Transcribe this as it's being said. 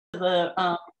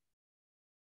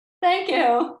Thank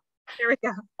you. There we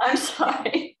go. I'm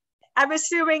sorry. I'm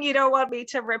assuming you don't want me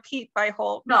to repeat my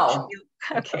whole. No.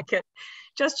 Okay, good.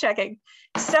 Just checking.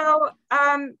 So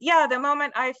yeah, the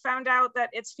moment I found out that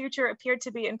its future appeared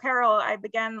to be in peril, I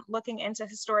began looking into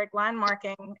historic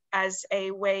landmarking as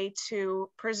a way to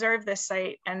preserve this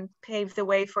site and pave the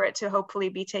way for it to hopefully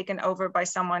be taken over by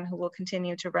someone who will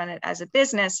continue to run it as a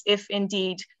business, if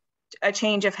indeed a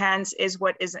change of hands is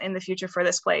what is in the future for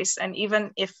this place. And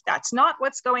even if that's not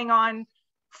what's going on,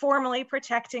 formally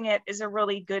protecting it is a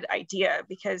really good idea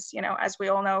because, you know, as we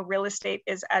all know, real estate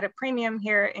is at a premium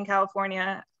here in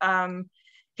California.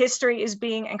 History is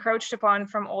being encroached upon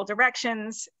from all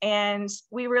directions, and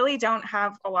we really don't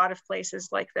have a lot of places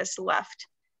like this left.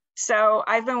 So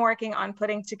I've been working on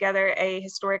putting together a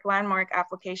historic landmark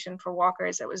application for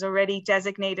walkers. It was already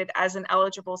designated as an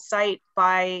eligible site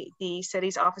by the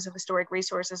city's Office of Historic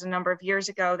Resources a number of years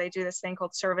ago. They do this thing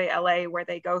called Survey LA, where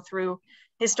they go through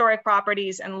historic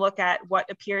properties and look at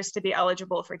what appears to be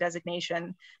eligible for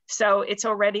designation. So it's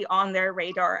already on their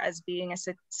radar as being a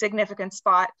significant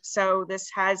spot. So this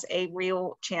has a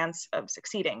real chance of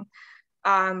succeeding.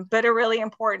 But a really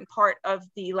important part of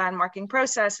the landmarking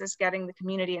process is getting the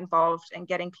community involved and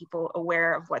getting people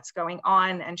aware of what's going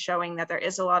on and showing that there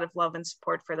is a lot of love and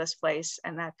support for this place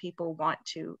and that people want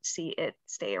to see it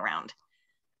stay around.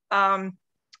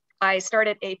 I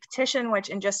started a petition, which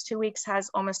in just 2 weeks has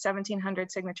almost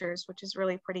 1,700 signatures, which is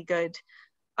really pretty good.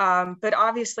 But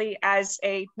obviously, as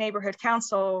a neighborhood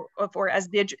council, or as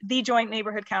the joint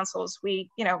neighborhood councils,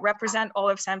 we, you know, represent all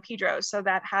of San Pedro, so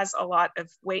that has a lot of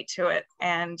weight to it.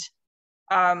 And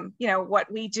you know,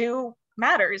 what we do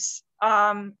matters,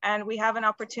 and we have an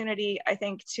opportunity, I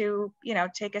think, to, you know,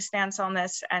 take a stance on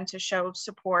this and to show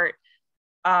support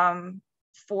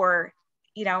for,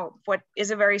 you know, what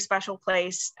is a very special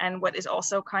place and what is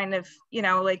also kind of, you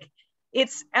know, like,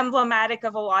 it's emblematic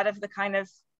of a lot of the kind of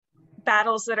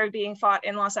battles that are being fought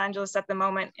in Los Angeles at the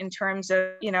moment in terms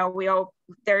of, you know,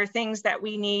 there are things that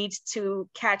we need to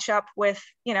catch up with,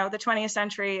 you know, the 20th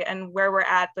century and where we're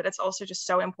at, but it's also just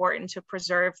so important to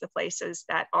preserve the places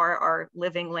that are our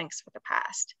living links with the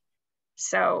past.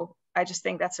 So I just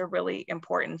think that's a really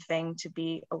important thing to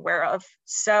be aware of.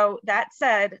 So that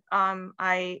said,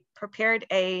 I prepared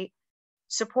a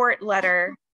support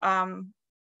letter,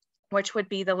 which would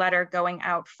be the letter going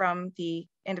out from the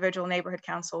individual neighborhood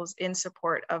councils in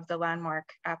support of the landmark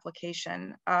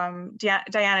application.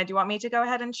 Diana, do you want me to go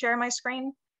ahead and share my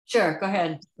screen? Sure, go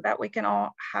ahead. So that we can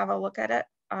all have a look at it.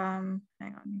 Hang on, I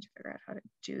need to figure out how to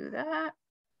do that.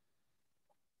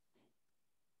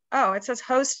 Oh, it says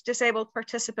host disabled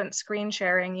participant screen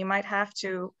sharing. You might have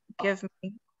to give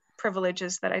me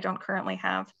privileges that I don't currently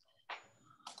have.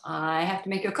 I have to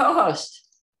make you a co-host.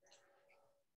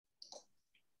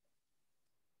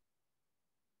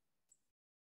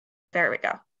 There we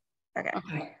go. Okay.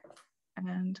 Okay.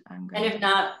 And I'm going. And if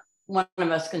not, one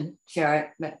of us can share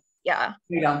it. But yeah.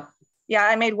 Here you go. Yeah,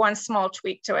 I made one small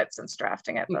tweak to it since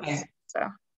drafting it. Okay. So,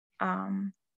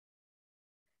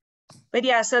 but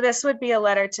yeah, so this would be a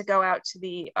letter to go out to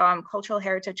the Cultural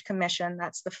Heritage Commission.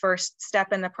 That's the first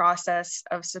step in the process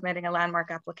of submitting a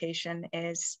landmark application.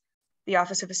 Is the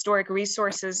Office of Historic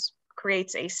Resources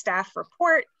creates a staff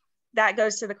report that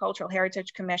goes to the Cultural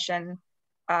Heritage Commission,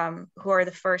 who are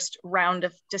the first round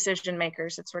of decision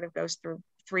makers. It sort of goes through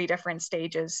 3 different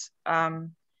stages.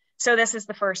 So this is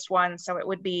the first one. So it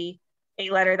would be a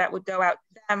letter that would go out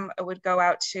to them. It would go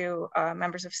out to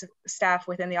members of staff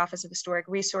within the Office of Historic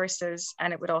Resources,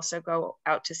 and it would also go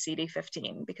out to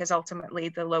CD15, because ultimately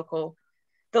the local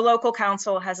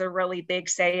council has a really big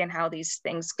say in how these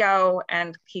things go,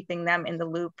 and keeping them in the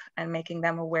loop and making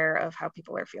them aware of how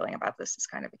people are feeling about this is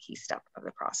kind of a key step of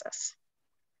the process.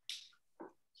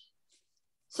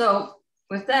 So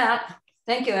with that,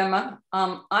 thank you, Emma.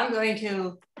 I'm going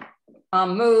to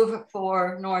move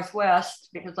for Northwest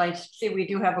because I see we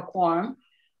do have a quorum.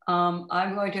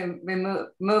 I'm going to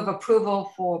move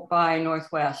approval by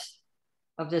Northwest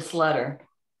of this letter.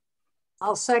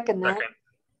 I'll second that.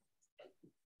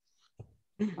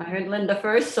 I heard Linda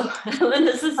first, so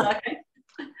Linda's the second.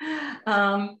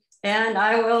 And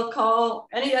I will call,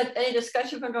 any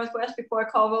discussion from Northwest before I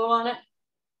call vote on it?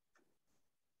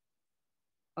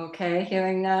 Okay,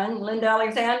 hearing none. Linda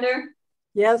Alexander?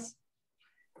 Yes.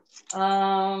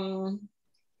 Diana,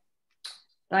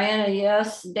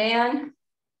 yes. Dan?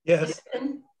 Yes.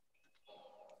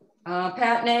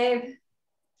 Pat Nave?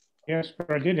 Yes, but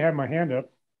I did have my hand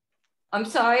up. I'm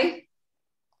sorry?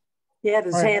 He had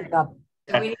his hand up.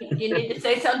 You need to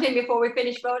say something before we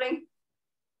finish voting?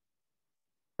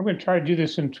 I'm going to try to do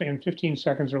this in 15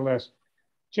 seconds or less.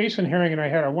 Jason Herring and I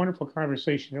had a wonderful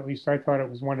conversation, at least I thought it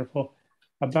was wonderful,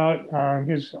 about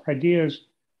his ideas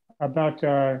about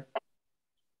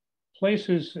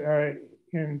places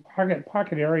in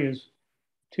pocket areas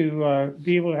to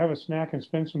be able to have a snack and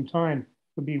spend some time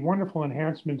would be wonderful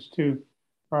enhancements to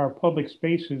our public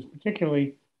spaces,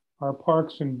 particularly our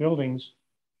parks and buildings.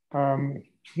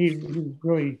 He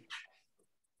really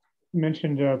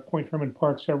mentioned Point Herman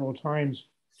Park several times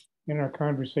in our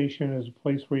conversation as a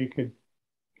place where you could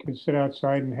sit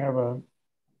outside and have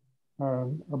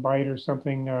a bite or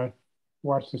something,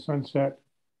 watch the sunset.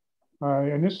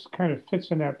 And this kind of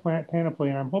fits in that panoply,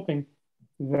 and I'm hoping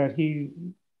that he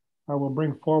will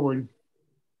bring forward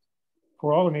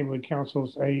for all the neighborhood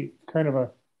councils a kind of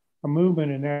a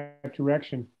movement in that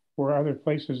direction for other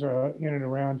places in and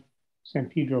around San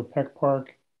Pedro Peck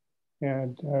Park,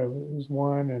 and there's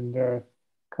one and a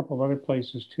couple of other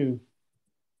places too.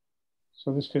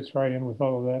 So this fits right in with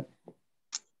all of that.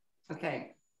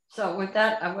 Okay, so with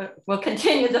that, we'll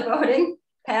continue the voting.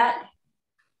 Pat?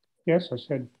 Yes, I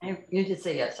said. You did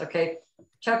say yes, okay.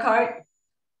 Chuck Hart?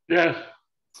 Yes.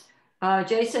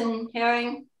 Jason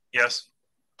Herring? Yes.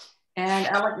 And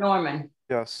Alec Norman?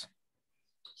 Yes.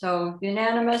 So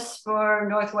unanimous for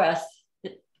Northwest.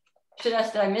 Did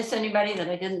I miss anybody that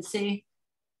I didn't see?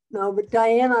 No, but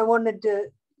Diane, I wanted to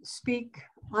speak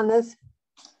on this.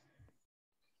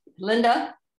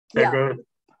 Linda? Yeah.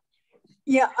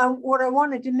 Yeah, what I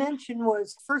wanted to mention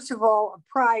was, first of all, a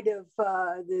pride of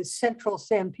the Central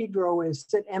San Pedro is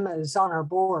that Emma is on our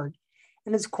board.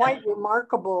 And it's quite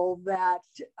remarkable that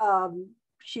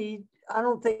I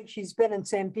don't think she's been in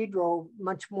San Pedro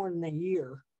much more than a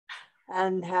year,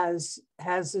 and has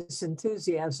this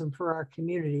enthusiasm for our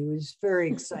community. It was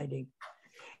very exciting.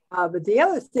 But the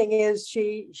other thing is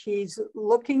she's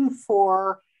looking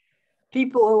for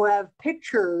people who have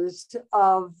pictures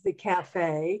of the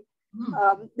cafe.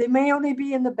 They may only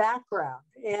be in the background,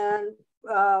 and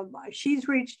she's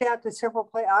reached out to several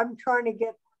places. I'm trying to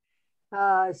get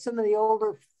some of the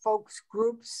older folks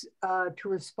groups to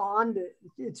respond.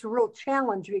 It's a real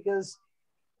challenge because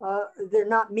they're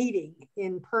not meeting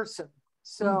in person.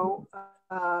 So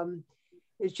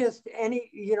it's just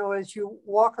as you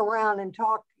walk around and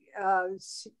talk,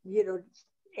 ask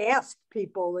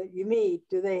people that you meet,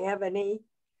 do they have any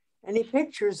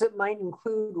pictures that might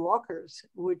include walkers,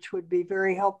 which would be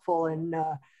very helpful in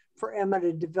for Emma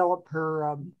to develop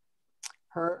her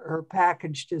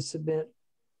package just a bit.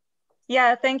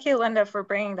 Yeah, thank you, Linda, for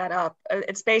bringing that up.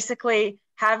 It's basically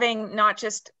having not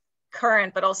just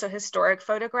current, but also historic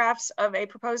photographs of a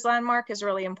proposed landmark is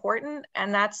really important.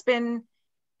 And it's been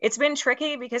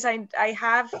tricky because I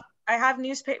have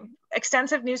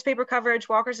extensive newspaper coverage.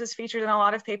 Walkers is featured in a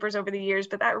lot of papers over the years,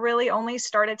 but that really only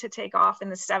started to take off in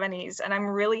the 70s. And I'm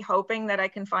really hoping that I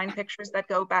can find pictures that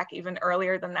go back even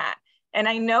earlier than that. And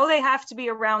I know they have to be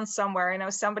around somewhere. I know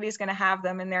somebody's going to have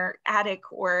them in their attic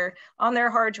or on their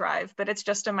hard drive, but it's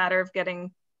just a matter of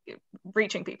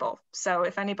reaching people. So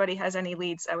if anybody has any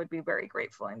leads, I would be very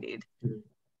grateful indeed. Do you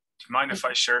mind if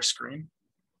I share screen?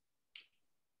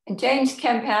 And James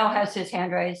Kempel has his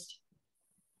hand raised.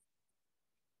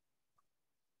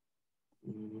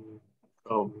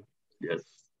 Oh, yes.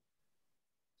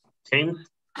 James?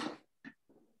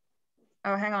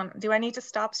 Oh, hang on. Do I need to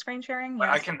stop screen sharing?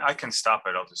 Yes. I can stop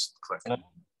it. I'll just click.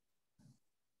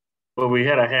 Well, we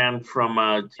had a hand from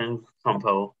James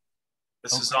Campbell.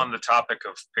 This is on the topic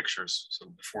of pictures. So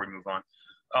before we move on,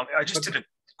 I just did a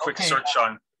quick search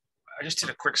on. I just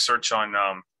did a quick search on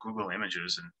Google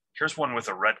Images, and here's one with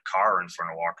a red car in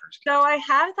front of Walkers. So I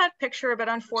have that picture, but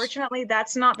unfortunately,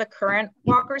 that's not the current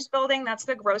Walkers building. That's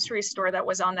the grocery store that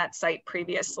was on that site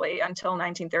previously until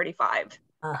 1935.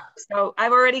 So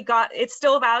I've already got, it's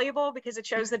still valuable because it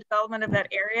shows the development of that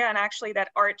area, and actually that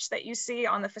arch that you see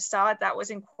on the facade, that was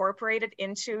incorporated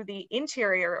into the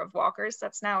interior of Walkers.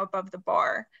 That's now above the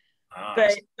bar.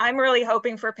 But I'm really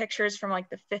hoping for pictures from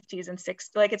like the 50s and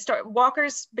 60s.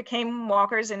 Walkers became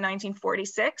Walkers in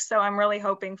 1946. So I'm really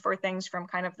hoping for things from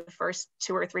kind of the first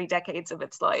 2 or 3 decades of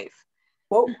its life.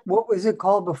 What was it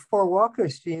called before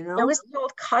Walkers? Do you know? It was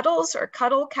called Cuddles or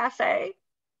Cuddle Cafe.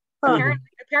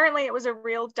 Apparently it was a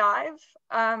real dive.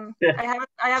 I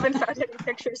haven't found any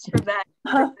pictures from that.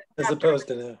 As opposed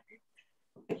to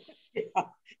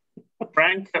now.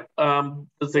 Frank,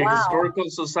 does the Historical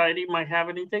Society might have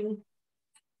anything?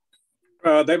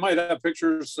 They might have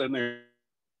pictures in their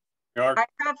archive.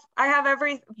 I have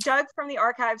Doug from the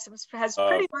archives has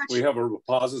pretty much. We have a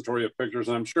repository of pictures,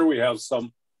 and I'm sure we have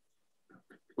some.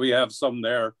 We have some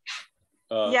there.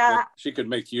 That she could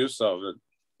make use of it.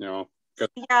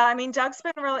 Yeah, I mean, Doug's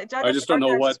been really. I just don't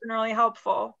know what. Been really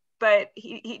helpful. but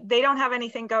they don't have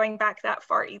anything going back that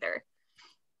far either.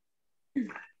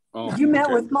 Oh, you met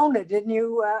with Mona, didn't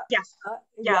you? Yes.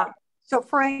 Yeah. So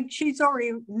Frank, she's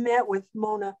already met with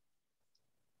Mona.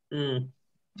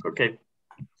 Okay.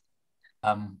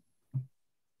 I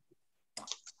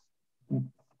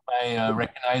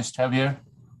recognized Javier.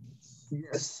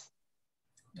 Yes.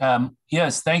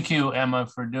 Yes, thank you, Emma,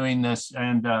 for doing this.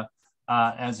 And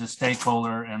as a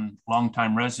stakeholder and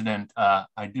longtime resident,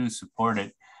 I do support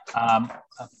it.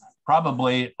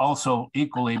 Probably also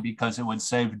equally because it would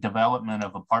save development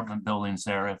of apartment buildings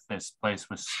there if this place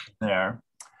was there.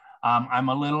 I'm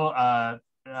a little,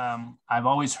 I've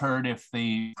always heard if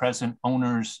the present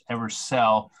owners ever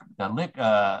sell,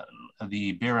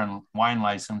 the beer and wine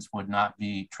license would not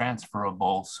be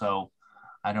transferable. So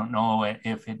I don't know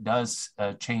if it does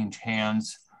change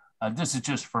hands. This is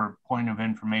just for point of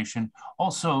information.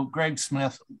 Also, Greg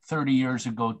Smith 30 years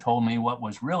ago told me what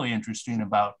was really interesting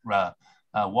about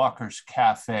Walker's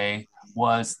Cafe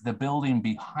was the building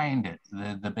behind it,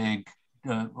 the big,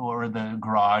 or the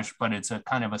garage, but it's a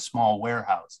kind of a small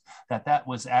warehouse, that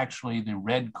was actually the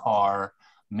red car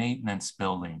maintenance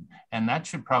building. And that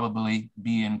should probably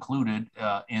be included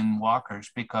in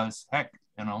Walker's because heck,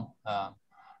 you know,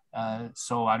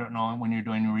 so I don't know when you're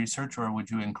doing your research, or would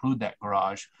you include that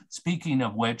garage? Speaking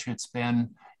of which, it's been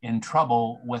in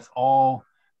trouble with all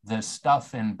the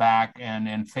stuff in back,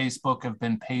 and Facebook have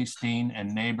been pasting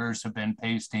and neighbors have been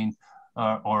pasting,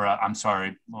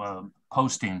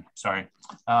 posting,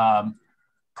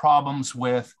 problems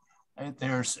with,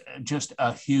 there's just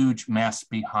a huge mess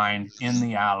in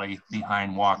the alley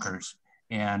behind Walker's.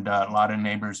 And a lot of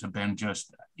neighbors have been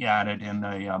just added in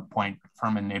the Point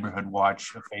Furman Neighborhood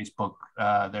Watch Facebook.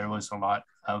 There was a lot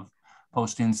of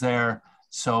postings there.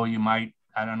 So you might,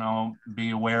 I don't know,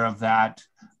 be aware of that.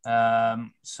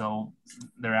 So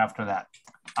they're after that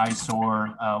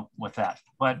eyesore with that.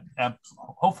 But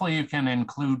hopefully you can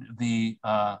include the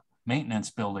maintenance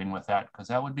building with that, because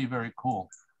that would be very cool.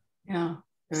 Yeah.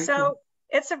 So cool.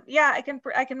 it's I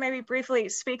can maybe briefly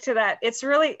speak to that. It's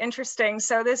really interesting.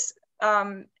 So this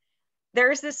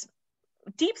there's this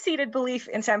deep-seated belief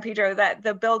in San Pedro that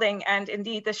the building and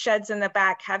indeed the sheds in the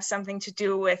back have something to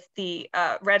do with the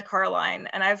red car line.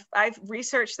 And I've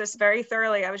researched this very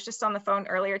thoroughly. I was just on the phone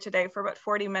earlier today for about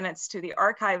 40 minutes to the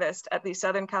archivist at the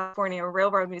Southern California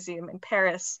Railroad Museum in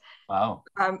Paris. Wow.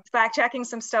 Fact-checking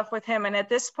some stuff with him. And at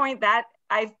this point, that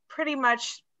I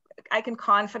can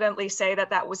confidently say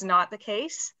that was not the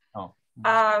case. Oh.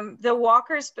 The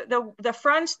Walkers, the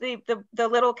front, the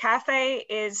little cafe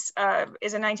is a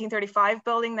 1935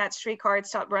 building. That streetcar had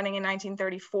stopped running in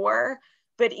 1934.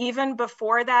 But even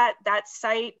before that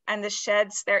site and the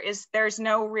sheds, there's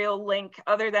no real link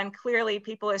other than clearly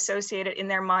people associate it in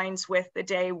their minds with the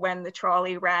day when the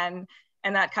trolley ran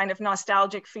and that kind of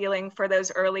nostalgic feeling for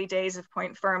those early days of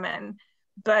Point Furman.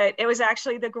 But it was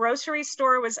actually, the grocery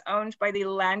store was owned by the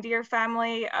Landier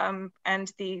family,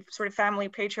 and the sort of family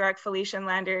patriarch Felician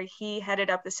Landier, he headed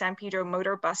up the San Pedro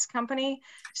Motor Bus Company.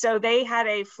 So they had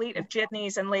a fleet of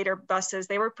jitneys and later buses.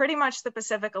 They were pretty much the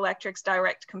Pacific Electric's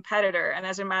direct competitor. And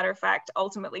as a matter of fact,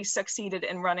 ultimately succeeded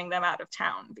in running them out of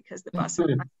town because the buses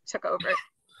took over.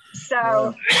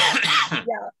 So,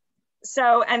 yeah.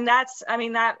 So, and that's, I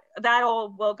mean, that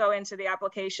all will go into the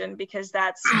application because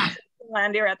that's,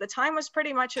 Landier at the time was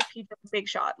pretty much a big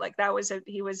shot. Like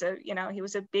he was a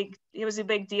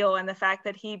big deal. And the fact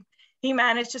that he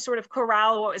managed to sort of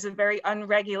corral what was a very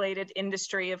unregulated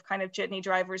industry of kind of jitney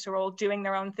drivers who were all doing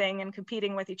their own thing and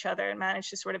competing with each other, and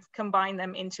managed to sort of combine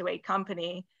them into a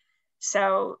company.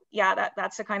 So yeah,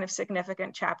 that's a kind of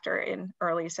significant chapter in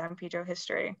early San Pedro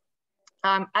history.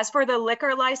 As for the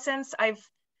liquor license,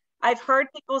 I've heard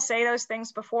people say those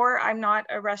things before. I'm not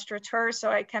a restaurateur,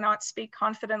 so I cannot speak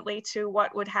confidently to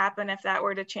what would happen if that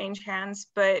were to change hands.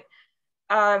 But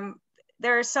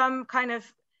there are some kind of,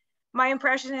 my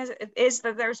impression is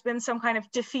that there's been some kind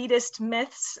of defeatist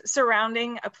myths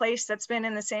surrounding a place that's been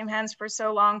in the same hands for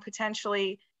so long,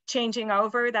 potentially changing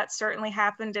over. That certainly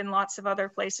happened in lots of other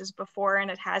places before, and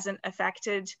it hasn't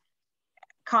affected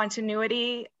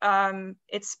continuity.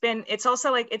 It's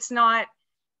also like, it's not,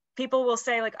 people will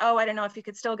say like, oh, I don't know if you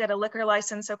could still get a liquor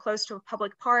license so close to a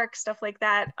public park, stuff like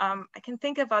that. I can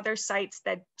think of other sites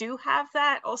that do have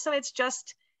that. Also,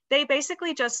 they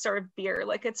basically just serve beer.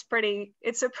 Like it's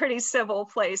a pretty civil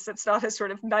place. It's not a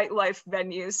sort of nightlife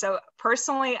venue. So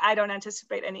personally, I don't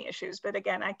anticipate any issues, but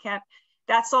again,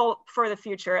 that's all for the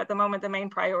future. At the moment, the main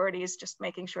priority is just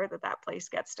making sure that place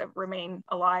gets to remain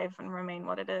alive and remain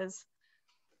what it is.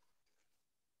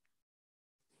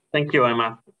 Thank you,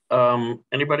 Emma.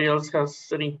 Anybody else has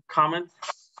any comments?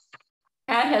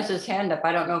 Pat has his hand up.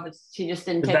 I don't know if it's, he just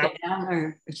didn't take it down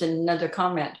or it's another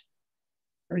comment.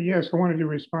 Yes, I wanted to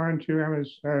respond to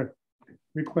Emma's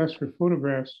request for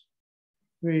photographs.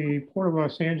 The Port of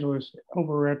Los Angeles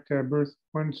over at berth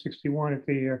 161 at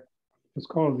the, it's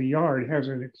called the Yard, has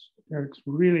an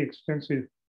really extensive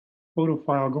photo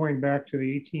file going back to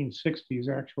the 1860s,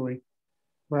 actually,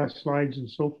 last slides and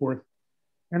so forth.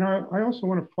 And I also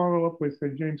want to follow up with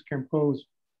James Campo's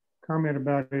comment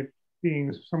about it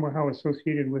being somehow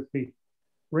associated with the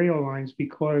rail lines,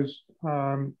 because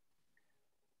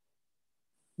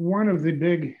one of the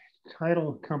big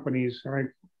title companies, I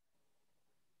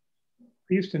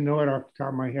used to know it off the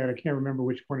top of my head, I can't remember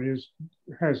which one it is,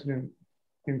 has an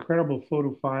incredible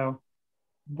photo file,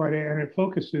 and it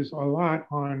focuses a lot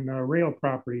on rail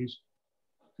properties,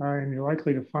 and you're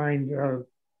likely to find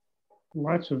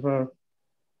lots of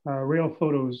rail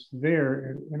photos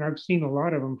there, and I've seen a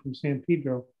lot of them from San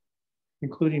Pedro,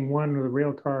 including one of the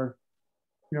rail car,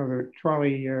 the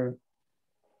trolley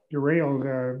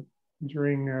derailed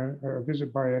during a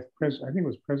visit by I think it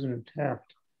was President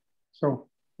Taft, so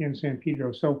in San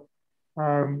Pedro. So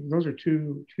those are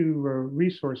two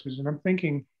resources, and I'm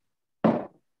thinking,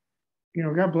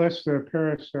 God bless the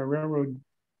Paris Railroad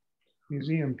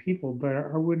Museum people, but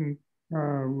I wouldn't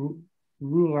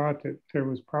rule out that there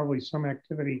was probably some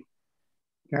activity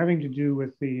having to do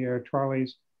with the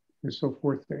trolleys and so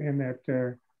forth, and that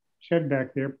shed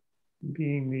back there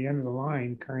being the end of the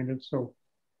line, kind of. So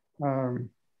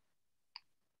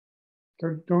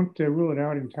don't rule it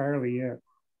out entirely yet.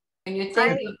 When you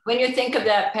think of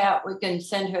that, Pat, we can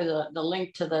send her the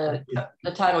link to the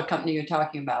title company you're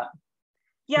talking about.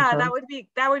 Yeah, that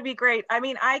would be great. I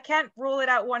mean, I can't rule it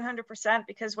out 100%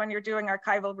 because when you're doing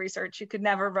archival research, you could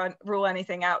never rule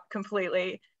anything out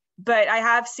completely. But I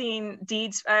have seen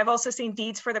deeds. I've also seen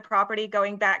deeds for the property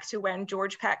going back to when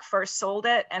George Peck first sold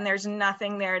it, and there's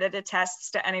nothing there that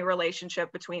attests to any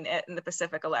relationship between it and the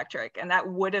Pacific Electric. And that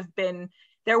would have been,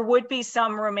 there would be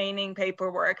some remaining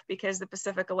paperwork because the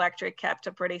Pacific Electric kept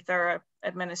a pretty thorough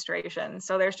administration.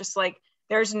 So there's just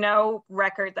there's no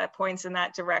record that points in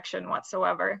that direction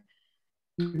whatsoever.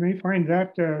 You may find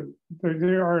that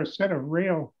there are a set of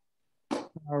rail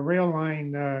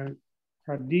line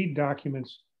deed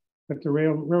documents that the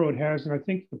railroad has, and I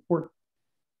think the port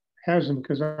has them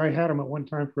because I had them at one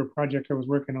time for a project I was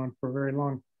working on for a very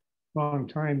long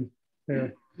time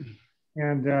there.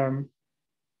 And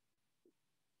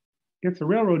if the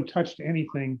railroad touched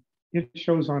anything, it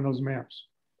shows on those maps.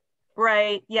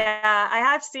 Right. Yeah, I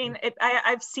have seen it.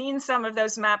 I've seen some of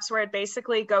those maps where it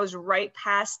basically goes right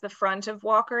past the front of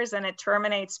Walker's and it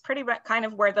terminates pretty much kind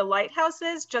of where the lighthouse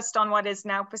is, just on what is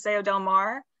now Paseo del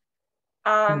Mar.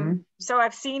 So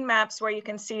I've seen maps where you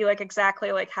can see exactly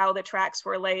how the tracks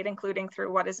were laid, including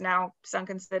through what is now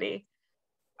Sunken City.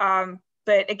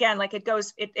 But again, it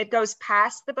goes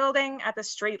past the building at the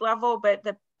street level, but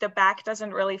the back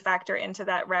doesn't really factor into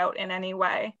that route in any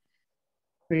way.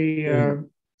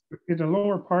 In the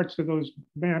lower parts of those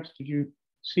maps, did you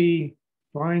see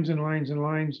lines and lines and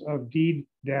lines of deed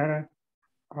data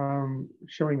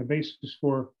showing the basis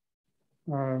for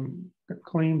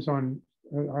claims on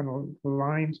the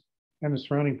lines and the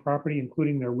surrounding property,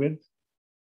 including their width?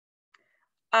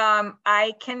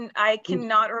 I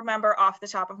cannot remember off the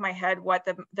top of my head what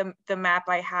the map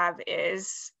I have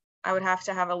is. I would have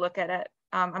to have a look at it.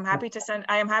 I am happy to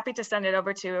send it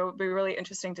over to you. It would be really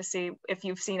interesting to see if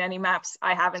you've seen any maps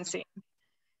I haven't seen.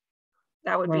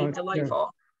 That would be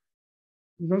delightful.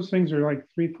 Yeah. Those things are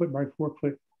 3 foot by 4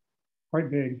 foot,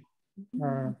 quite big.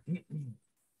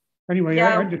 Anyway,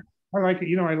 yeah. I like it. I like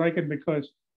it because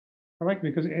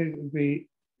the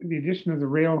addition of the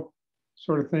rail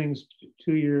sort of things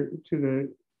to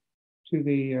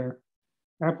the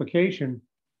application,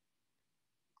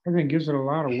 I think gives it a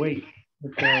lot of weight.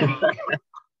 But,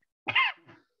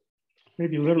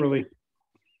 maybe literally,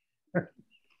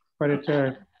 but it's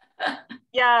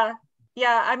yeah.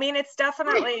 I mean, it's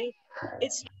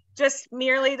just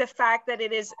merely the fact that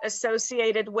it is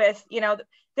associated with,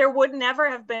 there would never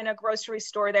have been a grocery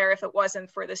store there if it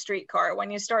wasn't for the streetcar. When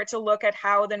you start to look at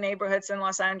how the neighborhoods in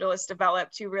Los Angeles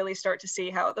developed, you really start to see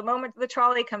how the moment the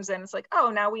trolley comes in, it's oh,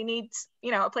 now we need,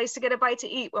 a place to get a bite to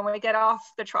eat when we get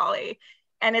off the trolley.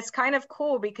 And it's kind of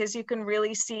cool because you can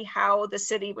really see how the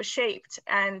city was shaped,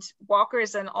 and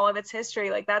Walker's and all of its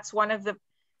history. That's one of the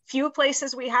few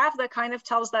places we have that kind of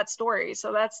tells that story.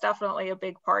 So that's definitely a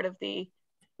big part of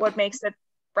what makes it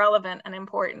relevant and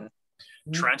important.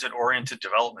 Transit-oriented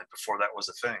development before that was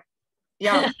a thing.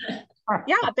 Yeah.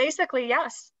 Yeah, basically,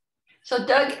 yes. So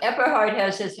Doug Epperhart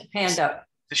has his hand up.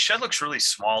 The shed looks really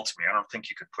small to me. I don't think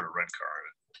you could put a red car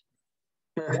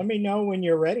in it. Let me know when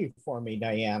you're ready for me,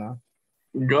 Diana.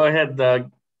 Go ahead,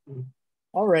 Doug.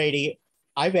 All righty.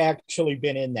 I've actually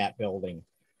been in that building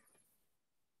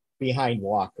behind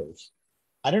Walker's.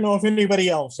 I don't know if anybody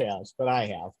else has, but I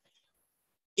have.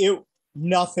 It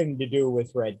nothing to do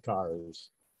with red cars.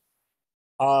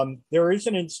 There is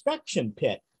an inspection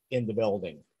pit in the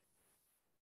building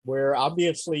where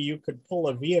obviously you could pull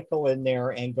a vehicle in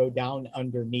there and go down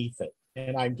underneath it.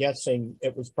 And I'm guessing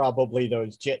it was probably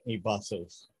those jitney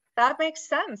buses. That makes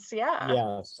sense, yeah.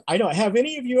 Yes. I don't, have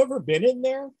any of you ever been in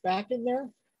there, back in there?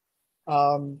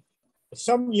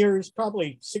 Some years,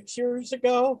 probably 6 years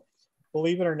ago,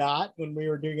 believe it or not, when we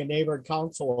were doing a neighborhood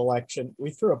council election,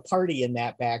 we threw a party in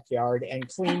that backyard and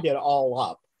cleaned it all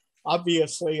up.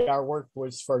 Obviously, our work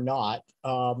was for naught.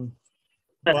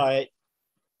 But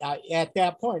at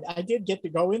that point, I did get to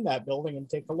go in that building and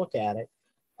take a look at it.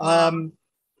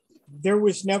 There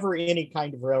was never any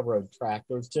kind of railroad track.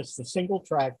 There was just a single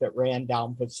track that ran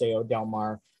down Paseo Del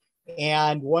Mar.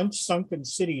 And once Sunken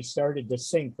City started to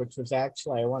sink, which was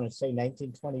actually, I want to say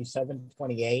 1927,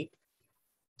 28.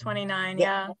 29,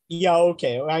 yeah. Yeah,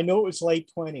 okay. I know it was late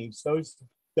 20s.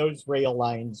 Those rail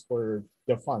lines were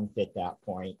defunct at that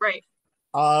point. Right.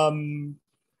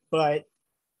 But,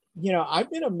 you know, I've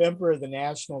been a member of the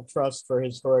National Trust for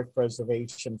Historic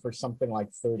Preservation for something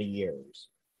like 30 years.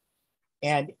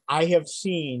 And I have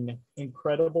seen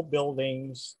incredible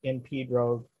buildings in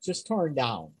Pedro just torn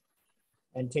down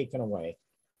and taken away.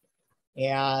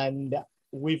 And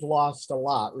we've lost a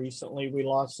lot. Recently, we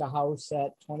lost a house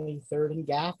at 23rd and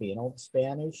Gaffey, an old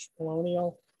Spanish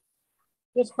colonial.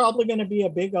 It's probably going to be a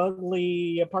big,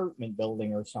 ugly apartment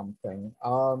building or something.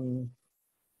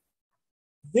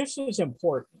 This is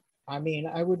important. I mean,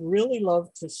 I would really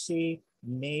love to see,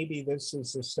 maybe this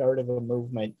is the start of a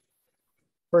movement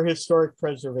for historic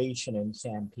preservation in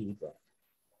San Pedro.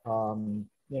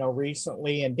 You know,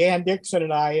 recently, and Dan Dixon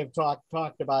and I have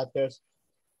talked about this,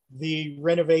 the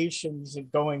renovations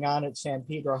going on at San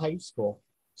Pedro High School.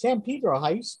 San Pedro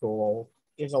High School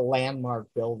is a landmark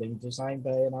building designed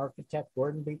by an architect,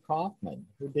 Gordon B. Kaufman,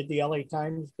 who did the LA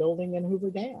Times building in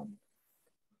Hoover Dam.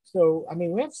 So, I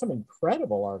mean, we have some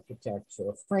incredible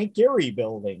architecture. Frank Gehry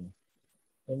building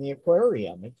in the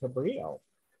aquarium at Cabrillo.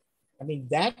 I mean,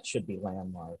 that should be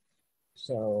landmark.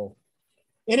 So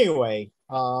anyway,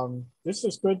 this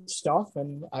is good stuff,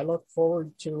 and I look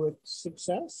forward to its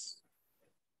success.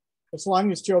 As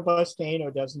long as Joe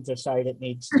Bustano doesn't decide it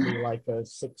needs to be like a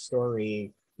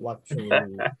 6-story luxury,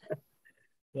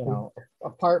 you know,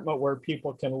 apartment where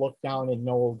people can look down in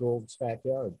Noel Gould's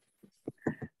backyard.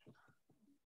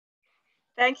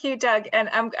 Thank you, Doug. And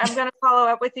I'm going to follow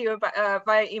up with you about,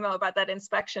 via email about that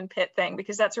inspection pit thing,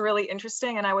 because that's really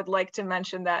interesting. And I would like to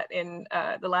mention that in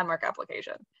the landmark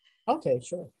application. Okay,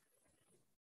 sure.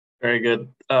 Very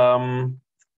good. I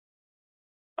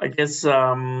guess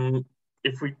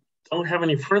if we don't have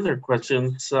any further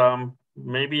questions,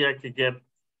 maybe I could get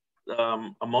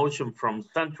a motion from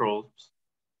Central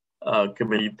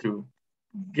Committee to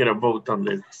get a vote on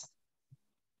this.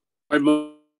 I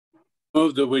move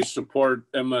that we support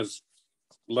Emma's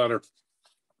letter.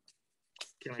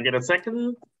 Can I get a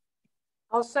second?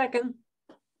 I'll second.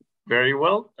 Very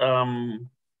well.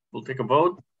 We'll take a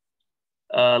vote.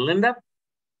 Linda?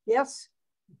 Yes.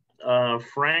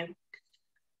 Frank?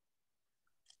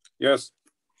 Yes.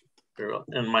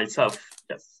 And myself,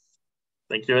 yes.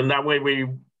 Thank you. And that way we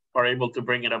are able to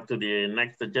bring it up to the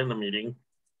next agenda meeting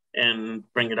and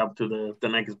bring it up to the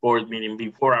next board meeting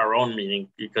before our own meeting,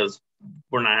 because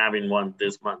we're not having one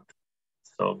this month.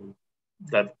 So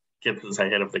that gets us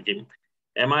ahead of the game.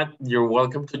 Emma, you're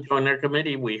welcome to join our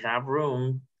committee. We have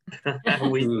room.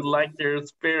 We like your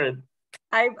spirit.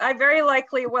 I very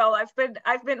likely will.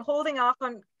 I've been holding off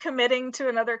on committing to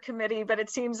another committee, but it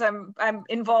seems I'm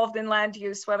involved in land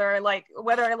use, whether I like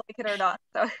it or not.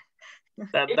 So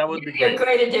that would be great. A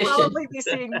great addition. You'll probably be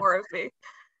seeing more of me.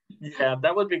 Yeah,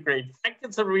 that would be great. Frank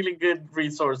is a really good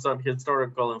resource on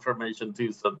historical information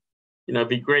too. So, you know, it'd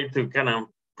be great to kind of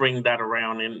bring that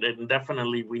around, and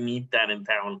definitely we need that in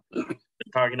town. Been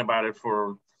talking about it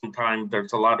for some time.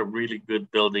 There's a lot of really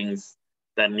good buildings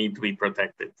that need to be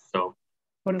protected. So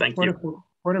thank you.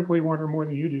 What if we want her more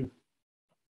than you do?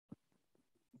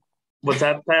 What's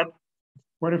that, Pat?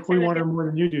 What if we want her more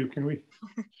than you do? Can we?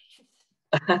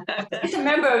 He's a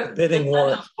member of Bidding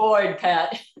war. board,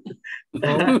 Pat.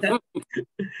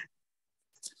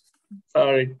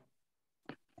 Sorry.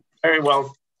 Very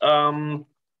well. Don't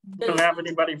have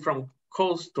anybody from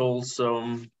Coastal,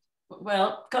 so.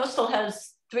 Well, Coastal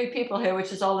has 3 people here,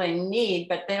 which is all they need,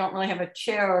 but they don't really have a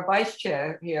chair or vice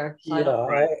chair here. So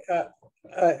Yeah,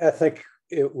 I think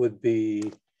it would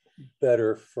be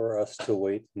better for us to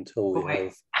wait until we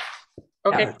have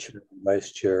Okay, chair and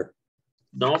vice chair.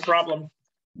 no problem.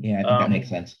 Yeah, I think that makes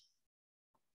sense.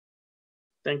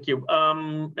 Thank you.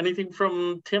 Anything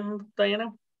from Tim,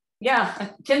 Diana? Yeah,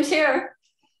 Tim's here.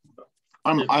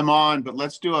 I'm on, but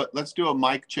let's do a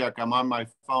mic check. I'm on my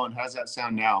phone. How's that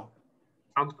sound now?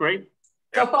 Sounds great.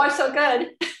 So far, so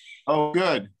good. Oh,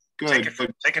 good. Take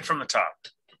it from the top.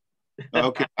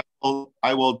 Okay,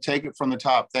 I will take it from the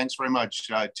top. Thanks very much.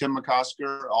 Tim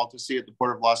McCosker, Alta-C at the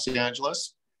Port of Los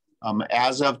Angeles.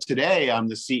 As of today, I'm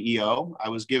the CEO. I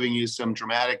was giving you some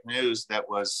dramatic news that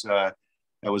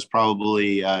was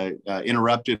probably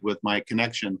interrupted with my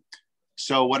connection.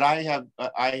 So what I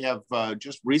have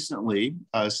just recently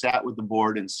sat with the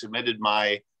board and submitted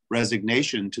my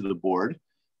resignation to the board,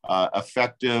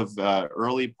 effective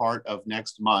early part of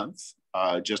next month,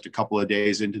 just a couple of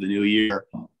days into the new year.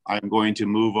 I'm going to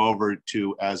move over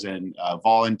to as a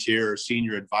volunteer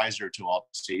senior advisor to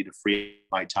Alta-C to free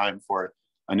my time for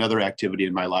another activity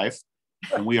in my life.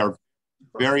 And we are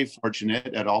very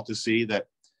fortunate at Alta-C that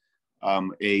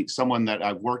someone that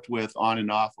I've worked with on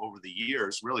and off over the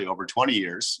years, really over 20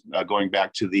 years, going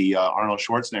back to the Arnold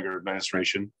Schwarzenegger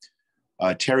administration,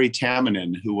 Terry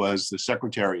Tamminen, who was the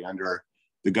secretary under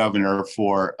the governor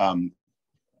for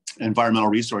environmental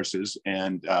resources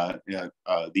and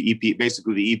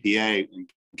basically the EPA in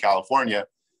California.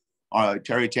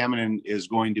 Terry Tamminen is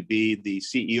going to be the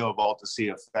CEO of Alta-C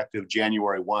effective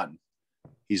January 1.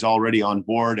 He's already on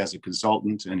board as a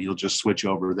consultant and he'll just switch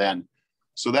over then.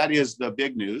 So that is the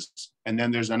big news. And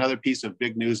then there's another piece of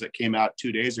big news that came out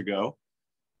 2 days ago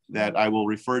that I will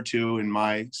refer to in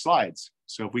my slides.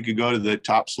 So if we could go to the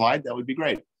top slide, that would be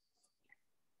great.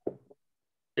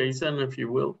 Jason, if you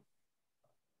will.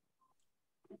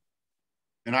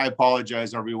 And I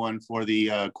apologize, everyone, for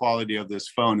the quality of this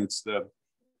phone.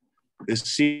 This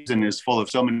season is full of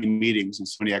so many meetings and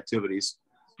so many activities.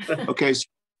 Okay, so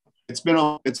it's been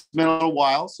a little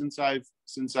while since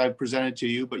I've presented to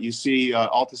you, but you see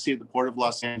Alta-C at the Port of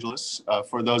Los Angeles.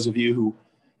 For those of you who,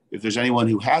 if there's anyone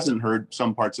who hasn't heard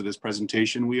some parts of this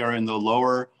presentation, we are in the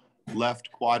lower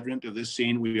left quadrant of this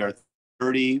scene. We are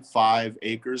 35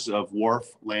 acres of wharf,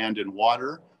 land, and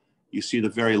water. You see the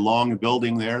very long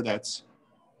building there. That's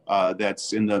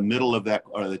in the middle of that,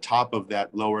 or the top of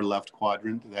that lower left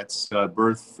quadrant. That's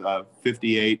berth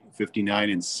 58, 59,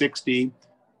 and 60.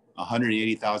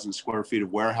 180,000 square feet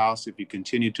of warehouse. If you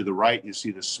continue to the right, you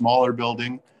see the smaller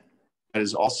building. That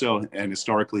is also an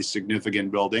historically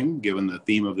significant building, given the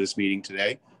theme of this meeting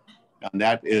today. And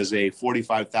that is a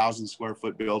 45,000 square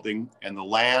foot building. And the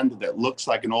land that looks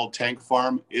like an old tank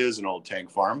farm is an old tank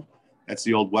farm. That's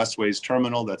the old Westways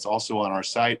terminal. That's also on our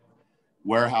site.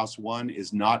 Warehouse 1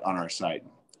 is not on our site.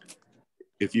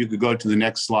 If you could go to the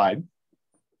next slide.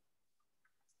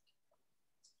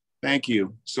 Thank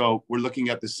you. So we're looking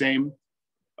at the same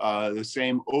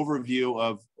overview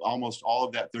of almost all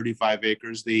of that 35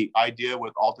 acres. The idea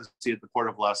with Alta-C at the Port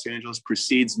of Los Angeles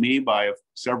precedes me by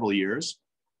several years.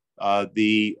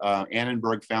 The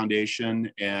Annenberg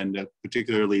Foundation and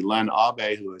particularly Len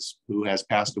Abe, who has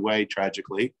passed away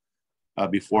tragically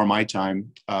before my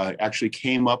time, actually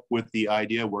came up with the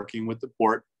idea, working with the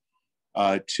port,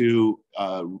 to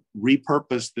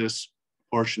repurpose this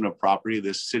portion of property,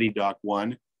 this City Dock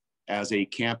 1, as a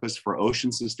campus for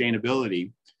ocean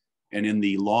sustainability. And in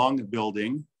the long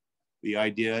building, the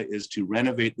idea is to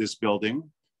renovate this building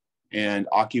and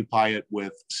occupy it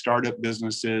with startup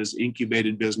businesses,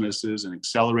 incubated businesses, and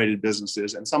accelerated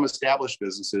businesses, and some established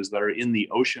businesses that are in the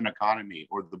ocean economy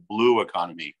or the blue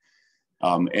economy.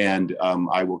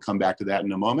 I will come back to that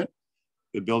in a moment.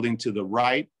 The building to the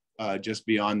right, just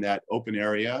beyond that open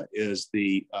area, is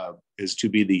to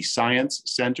be the Science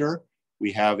Center.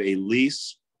 We have a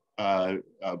lease,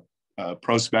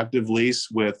 prospective lease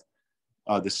with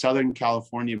the Southern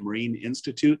California Marine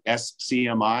Institute.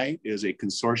 SCMI is a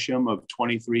consortium of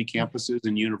 23 campuses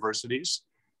and universities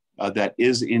that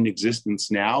is in existence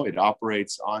now. It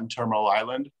operates on Terminal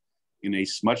Island in a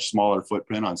much smaller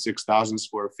footprint on 6,000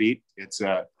 square feet. It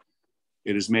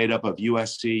is made up of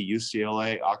USC,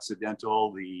 UCLA,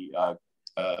 Occidental, the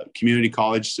community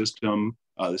college system,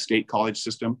 the state college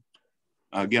system.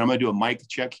 Again, I'm going to do a mic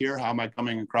check here. How am I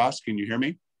coming across? Can you hear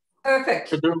me?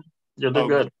 Perfect. You're doing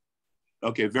good.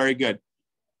 Okay, very good.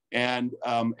 And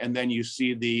then you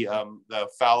see the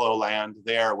fallow land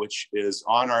there, which is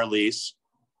on our lease.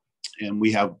 And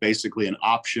we have basically an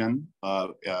option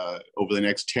over the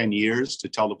next 10 years to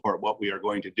tell the port what we are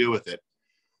going to do with it.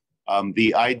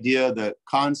 The idea, the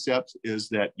concept is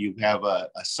that you have a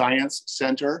science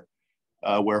center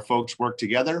where folks work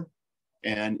together,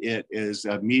 and it is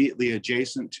immediately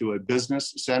adjacent to a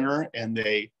business center, and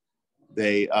they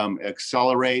They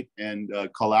accelerate and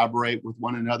collaborate with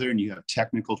one another, and you have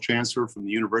technical transfer from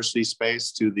the university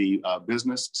space to the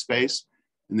business space.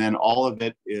 And then all of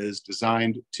it is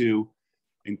designed to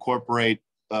incorporate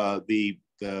the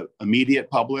immediate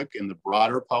public and the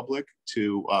broader public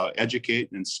to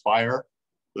educate and inspire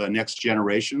the next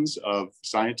generations of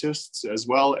scientists as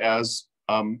well as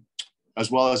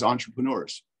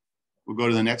entrepreneurs. We'll go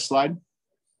to the next slide.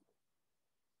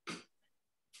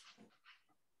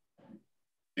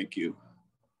 Thank you.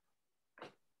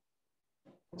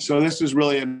 So this is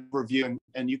really an overview,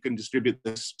 and you can distribute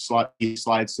this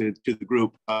slides to the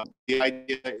group. The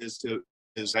idea is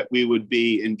that we would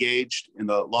be engaged in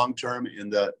the long term in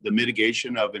the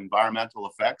mitigation of environmental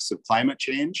effects of climate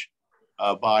change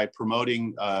by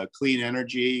promoting clean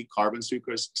energy, carbon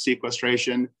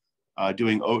sequestration,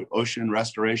 doing ocean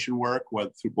restoration work,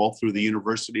 both through the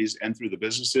universities and through the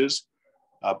businesses.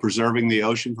 Preserving the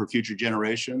ocean for future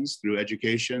generations through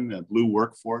education, a blue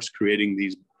workforce, creating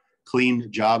these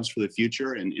clean jobs for the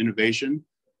future and innovation.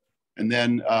 And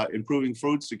then improving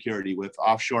food security with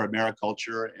offshore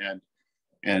mariculture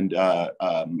and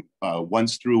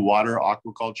once through water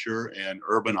aquaculture and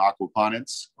urban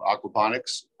aquaponics.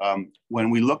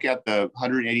 When we look at the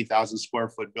 180,000 square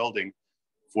foot building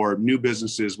for new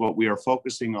businesses, what we are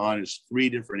focusing on is 3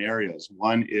 different areas.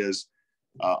 One is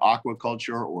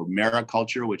aquaculture or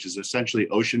mariculture, which is essentially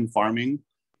ocean farming,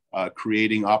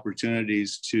 creating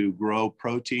opportunities to grow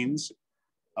proteins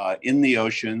in the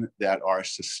ocean that are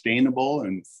sustainable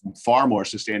and far more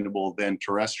sustainable than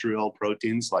terrestrial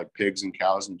proteins like pigs and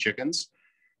cows and chickens.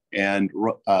 And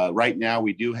right now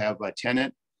we do have a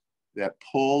tenant that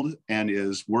pulled and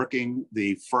is working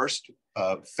the first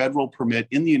federal permit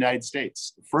in the United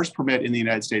States. The first permit in the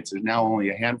United States. There's now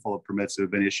only a handful of permits that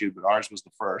have been issued, but ours was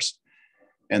the first.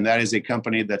 And that is a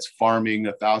company that's farming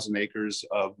 1,000 acres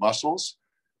of mussels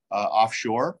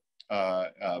offshore,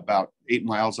 about 8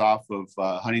 miles off of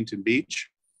Huntington Beach.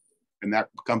 And that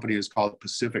company is called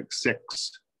Pacific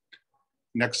 6.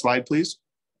 Next slide, please.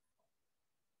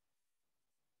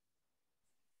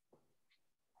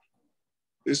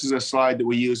 This is a slide that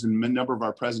we use in a number of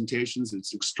our presentations.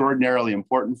 It's extraordinarily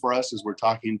important for us as we're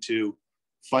talking to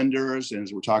funders and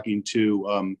as we're talking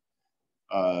to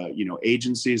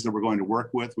agencies that we're going to work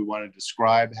with. We want to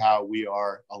describe how we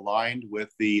are aligned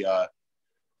with the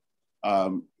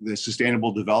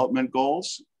Sustainable Development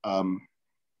Goals.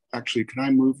 Actually, can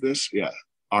I move this? Yeah,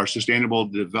 our Sustainable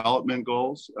Development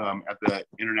Goals at the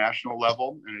international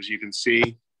level. And as you can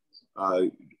see,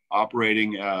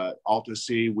 operating Alta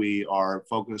Sea, we are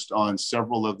focused on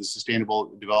several of the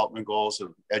Sustainable Development Goals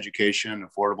of education,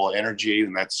 affordable energy,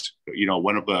 and that's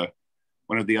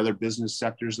one of the other business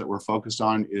sectors that we're focused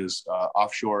on is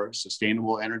offshore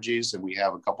sustainable energies. And we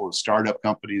have a couple of startup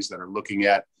companies that are looking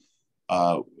at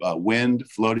wind,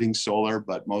 floating solar,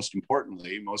 but most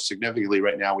importantly, most significantly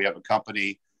right now, we have a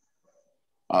company,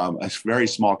 a very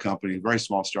small company, a very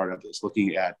small startup that's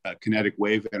looking at kinetic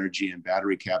wave energy and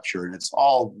battery capture. And it's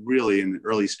all really in the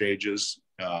early stages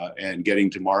and getting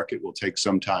to market will take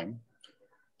some time.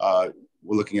 We're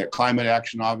looking at climate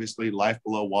action, obviously, life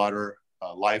below water,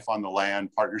 life on the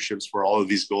land, partnerships for all of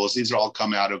these goals. These are all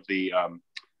come out of the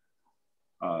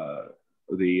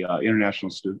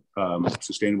International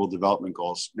Sustainable Development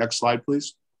Goals. Next slide,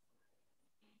 please.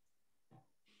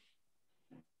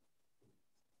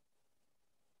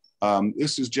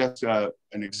 This is just an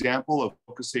example of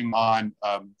focusing on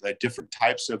the different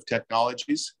types of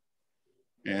technologies.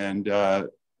 And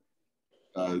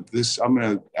this, I'm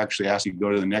going to actually ask you to go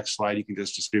to the next slide. You can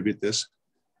just distribute this.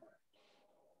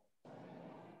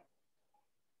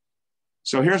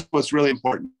 So here's what's really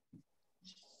important,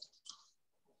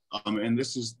 and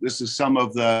this is some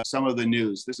of the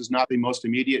news. This is not the most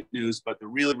immediate news, but the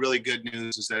really good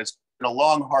news is that it's been a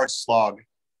long, hard slog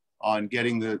on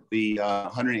getting the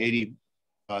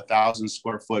 180,000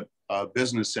 square foot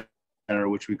business center,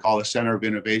 which we call a Center of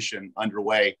Innovation,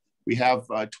 underway. We have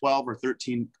 12 or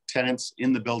 13 tenants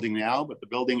in the building now, but the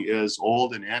building is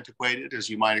old and antiquated, as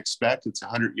you might expect. It's a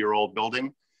 100-year-old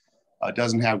building.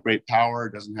 Doesn't have great power,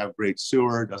 doesn't have great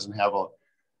sewer, doesn't have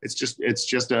it's just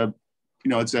a,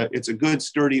 it's a good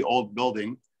sturdy old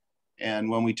building. And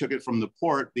when we took it from the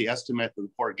port, the estimate that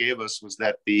the port gave us was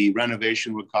that the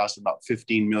renovation would cost about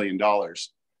 $15 million.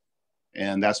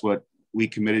 And that's what we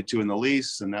committed to in the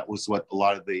lease. And that was what a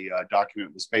lot of the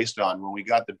document was based on. When we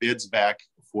got the bids back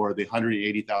for the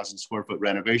 180,000 square foot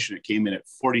renovation, it came in at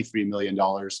 $43 million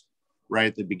right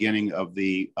at the beginning of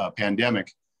the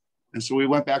pandemic. And so we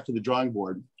went back to the drawing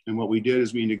board, and what we did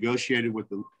is we negotiated with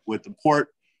the port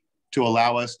to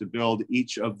allow us to build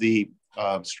each of the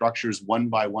structures one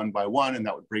by one, and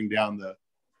that would bring down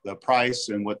price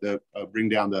and what bring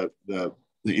down the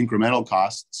incremental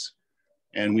costs.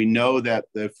 And we know that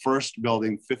the first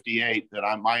building, 58,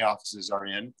 that my offices are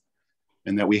in,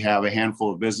 and that we have a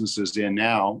handful of businesses in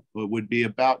now, would be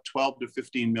about $12 to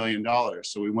 $15 million.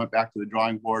 So we went back to the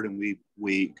drawing board and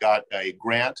we got a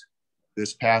grant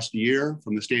this past year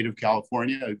from the state of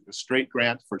California, a straight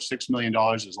grant for $6 million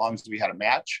as long as we had a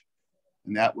match.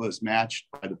 And that was matched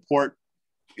by the port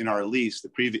in our lease,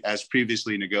 as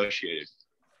previously negotiated.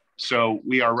 So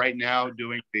we are right now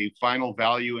doing the final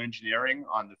value engineering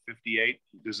on the 58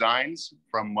 designs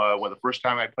from the first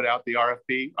time I put out the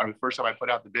RFP, or the first time I put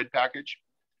out the bid package.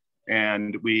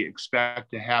 And we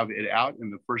expect to have it out in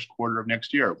the first quarter of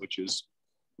next year, which is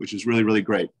really, really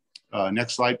great.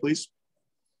 Next slide, please.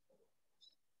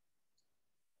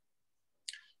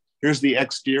 Here's the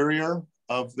exterior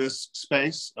of this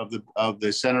space of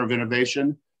the Center of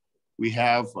Innovation. We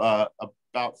have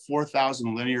about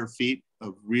 4,000 linear feet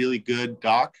of really good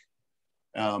dock.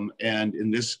 And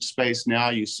in this space now,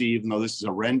 you see, even though this is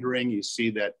a rendering, you see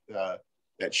that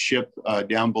that ship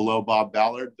down below Bob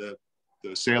Ballard,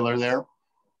 the sailor there.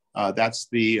 That's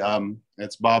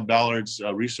Bob Ballard's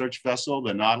research vessel,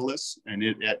 the Nautilus, and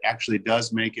it actually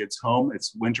does make its home,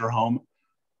 its winter home,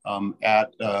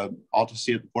 at Alta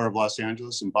Sea at the Port of Los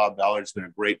Angeles. And Bob Ballard's been a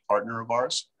great partner of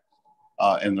ours.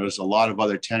 And there's a lot of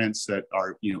other tenants that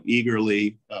are,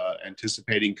 eagerly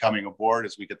anticipating coming aboard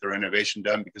as we get their renovation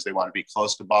done, because they want to be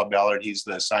close to Bob Ballard. He's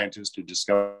the scientist who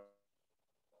discovered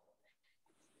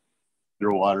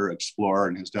underwater explorer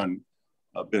and has done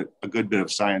a good bit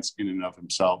of science in and of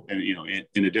himself, and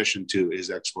in addition to his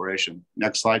exploration.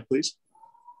 Next slide, please.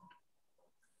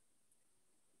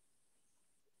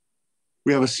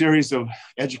 We have a series of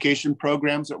education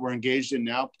programs that we're engaged in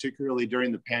now, particularly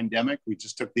during the pandemic. We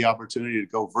just took the opportunity to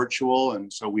go virtual.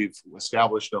 And so we've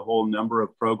established a whole number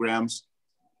of programs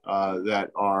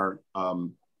that are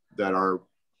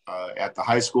at the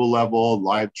high school level,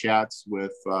 live chats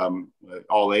with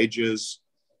all ages.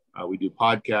 We do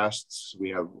podcasts. We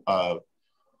have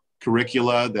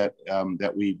curricula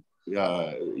that we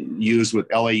use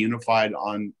with LA Unified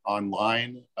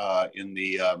online in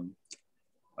the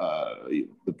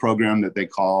program that they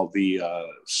call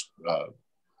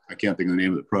I can't think of the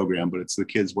name of the program, but it's the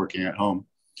kids working at home.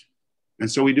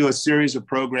 And so we do a series of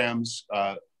programs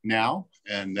now,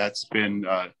 and that's been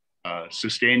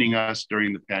sustaining us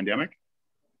during the pandemic.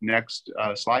 Next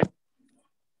slide.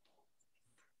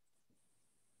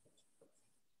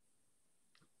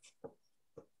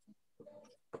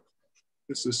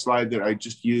 This is a slide that I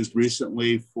just used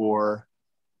recently for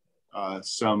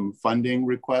some funding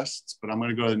requests, but I'm going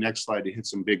to go to the next slide to hit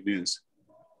some big news.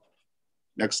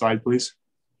 Next slide, please.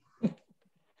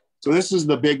 So this is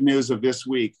the big news of this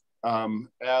week.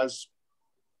 As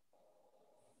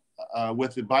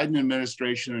with the Biden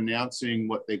administration announcing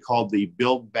what they called the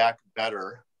Build Back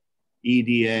Better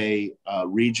EDA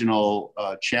regional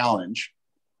challenge,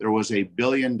 there was $1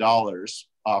 billion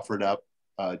offered up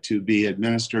to be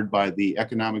administered by the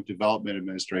Economic Development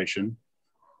Administration.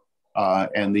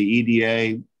 And the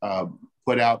EDA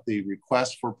put out the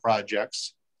request for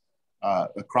projects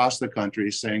across the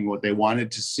country, saying what they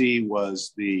wanted to see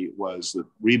was the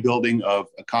rebuilding of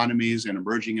economies and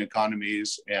emerging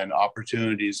economies and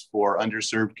opportunities for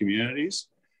underserved communities.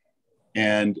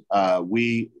 And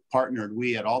we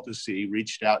at Alta Sea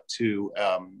reached out to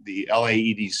the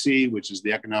LAEDC, which is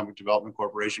the Economic Development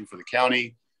Corporation for the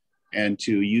county, and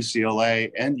to UCLA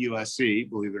and USC,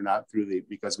 believe it or not,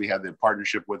 because we had the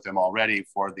partnership with them already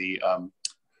for the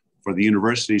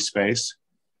university space,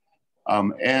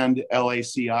 and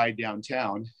LACI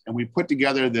downtown. And we put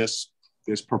together this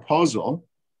proposal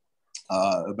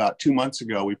about 2 months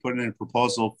ago. We put in a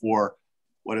proposal for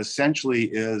what essentially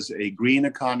is a green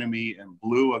economy and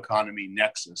blue economy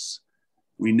nexus.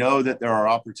 We know that there are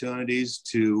opportunities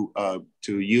to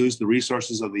use the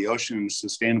resources of the ocean in a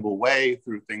sustainable way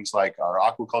through things like our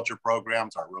aquaculture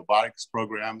programs, our robotics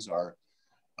programs, our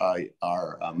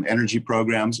energy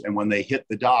programs. And when they hit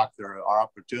the dock, there are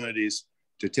opportunities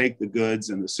to take the goods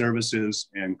and the services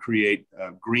and create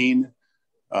green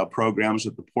programs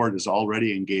that the port is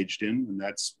already engaged in. And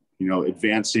that's,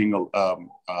 advancing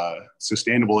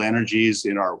sustainable energies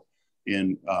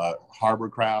in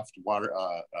hovercraft,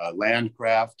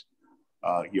 landcraft,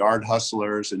 yard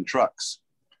hustlers, and trucks.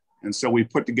 And so we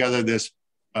put together this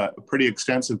pretty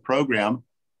extensive program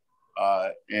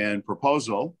and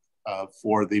proposal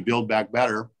for the Build Back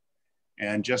Better.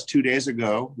 And just 2 days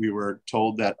ago, we were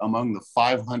told that among the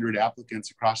 500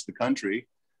 applicants across the country,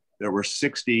 there were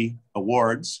 60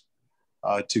 awards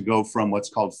to go from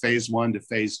what's called phase 1 to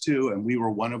phase 2. And we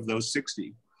were one of those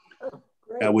 60.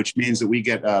 which means that we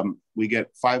get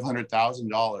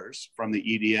 $500,000 from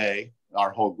the EDA,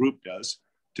 our whole group does,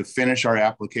 to finish our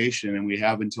application, and we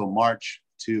have until March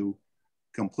to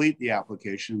complete the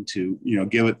application, to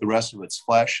give it the rest of its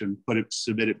flesh and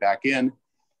submit it back in.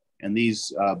 And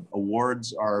these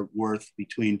awards are worth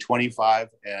between $25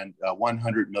 and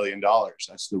 $100 million.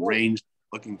 That's the range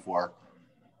we're looking for.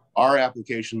 Our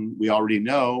application, we already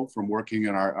know from working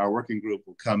in our working group,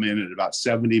 will come in at about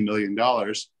 $70 million.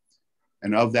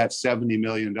 And of that $70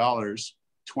 million,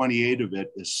 28 of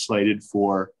it is slated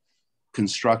for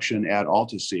construction at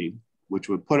Altasea, which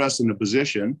would put us in a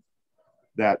position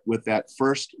that with that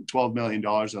first $12 million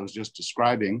I was just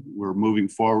describing, we're moving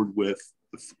forward with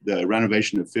the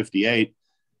renovation of 58.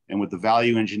 And with the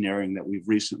value engineering that we've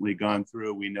recently gone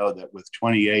through, we know that with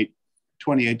 28 to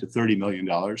 $30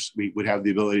 million, we would have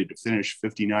the ability to finish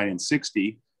 59 and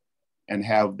 60 and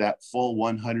have that full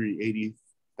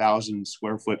 180,000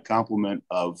 square foot complement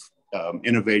of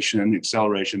innovation and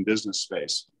acceleration business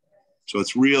space. So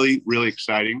it's really, really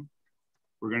exciting.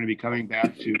 We're going to be coming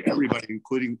back to everybody,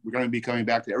 including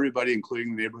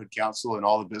the neighborhood council and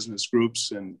all the business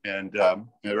groups and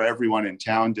everyone in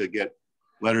town to get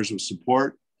letters of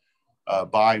support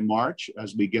by March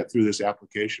as we get through this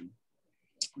application.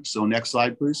 So next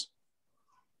slide, please.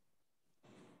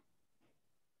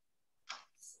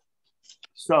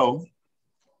 So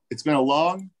it's been a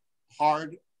long,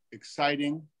 hard,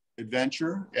 exciting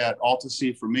adventure at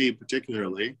Altasea for me,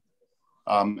 particularly.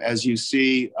 As you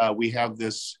see, we have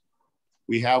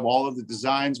all of the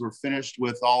designs. We're finished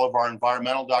with all of our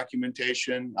environmental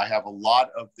documentation. I have a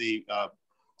lot of the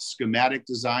schematic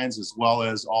designs as well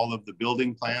as all of the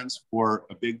building plans for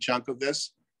a big chunk of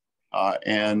this.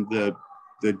 And the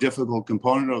difficult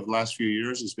component of the last few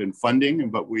years has been funding,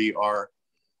 but we've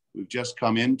just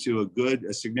come into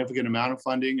a significant amount of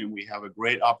funding, and we have a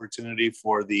great opportunity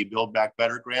for the Build Back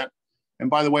Better grant. And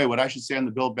by the way, what I should say on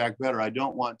the Build Back Better, I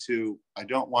don't want to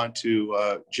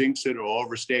jinx it or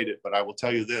overstate it, but I will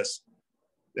tell you this,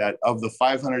 that of the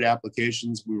 500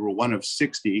 applications, we were one of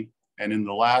 60. And in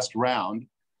the last round,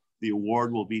 the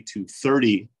award will be to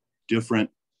 30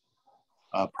 different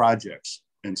projects.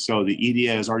 And so the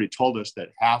EDA has already told us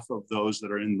that half of those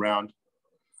that are in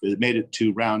that made it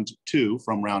to round 2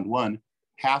 from round 1,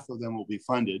 half of them will be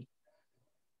funded.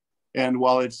 And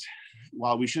while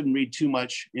we shouldn't read too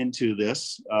much into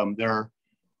this, there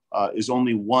is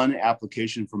only one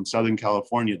application from Southern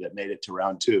California that made it to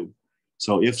round 2.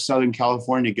 So if Southern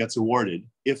California gets awarded,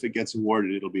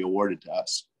 it'll be awarded to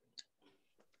us.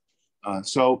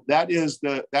 So that is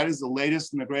the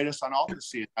latest and the greatest on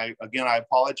Altasea. I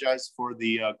apologize for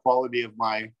the quality of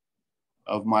my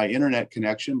internet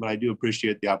connection, but I do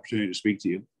appreciate the opportunity to speak to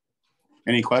you.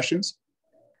 Any questions?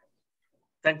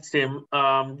 Thanks, Tim.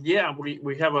 Yeah,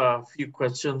 we have a few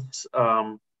questions.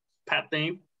 Pat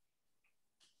name.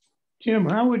 Tim,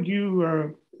 how would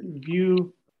you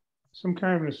view some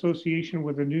kind of an association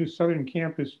with a new Southern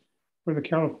campus for the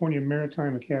California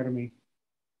Maritime Academy?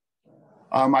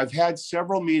 I've had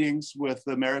several meetings with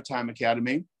the Maritime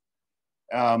Academy,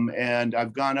 and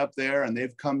I've gone up there and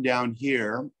they've come down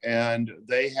here, and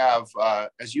they have,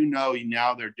 as you know,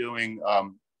 now they're doing,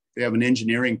 they have an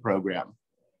engineering program.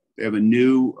 They have a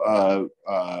new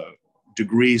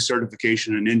degree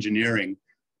certification in engineering,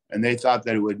 and they thought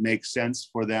that it would make sense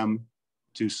for them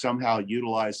to somehow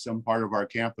utilize some part of our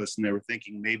campus. And they were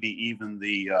thinking maybe even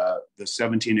the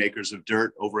 17 acres of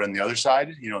dirt over on the other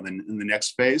side, in the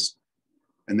next phase.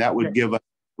 And that would give us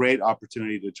a great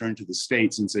opportunity to turn to the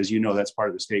state, since, as you know, that's part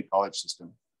of the state college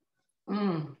system.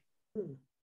 Mm.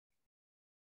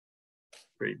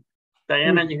 Great.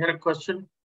 Diana, you had a question?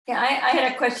 Yeah, I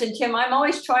had a question, Tim. I'm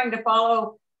always trying to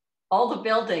follow all the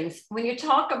buildings. When you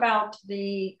talk about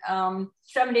the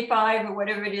 75 or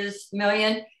whatever it is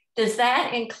million, does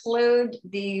that include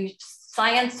the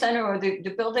science center or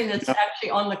the building that's actually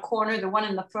on the corner, the one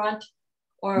in the front,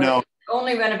 or no,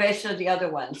 only renovation of the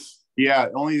other ones? Yeah,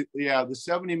 the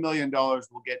 $70 million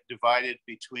will get divided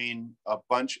between a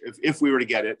bunch, if we were to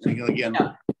get it. Again,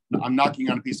 yeah. I'm knocking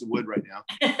on a piece of wood right now.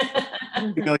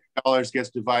 $1 million gets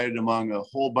divided among a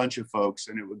whole bunch of folks,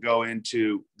 and it would go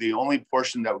into, the only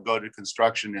portion that would go to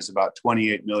construction is about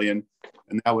 28 million,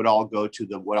 and that would all go to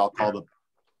the, what I'll call the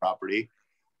property.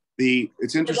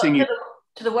 It's interesting.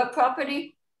 To the what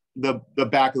property? The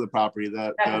back of the property,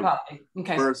 the property.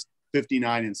 Okay. First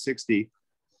 59 and 60.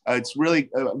 It's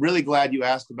really glad you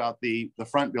asked about the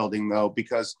front building, though,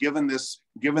 because given this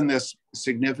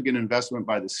significant investment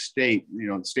by the state,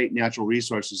 the state natural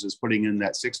resources is putting in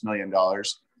that $6 million,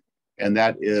 and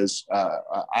that is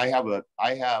I have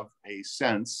a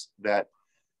sense that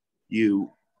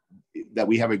you that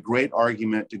we have a great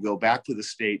argument to go back to the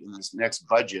state in this next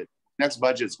budget. Next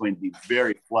budget is going to be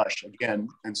very flush again.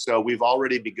 And so we've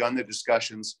already begun the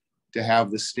discussions to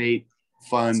have the state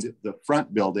fund the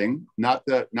front building, not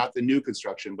the new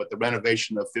construction, but the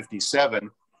renovation of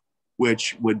 57,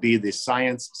 which would be the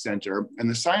science center. And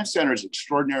the science center is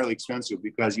extraordinarily expensive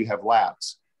because you have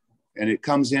labs, and it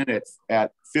comes in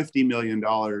at $50 million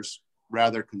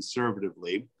rather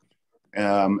conservatively,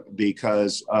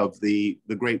 because of the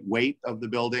great weight of the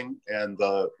building and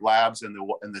the labs and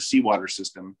the seawater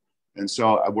system. And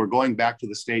so we're going back to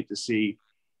the state to see,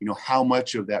 how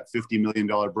much of that $50 million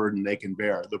burden they can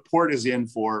bear. The port is in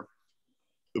for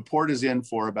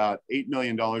about $8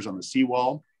 million on the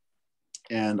seawall,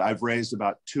 and I've raised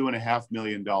about $2.5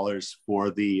 million for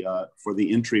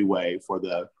the entryway, for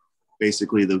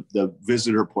basically the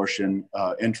visitor portion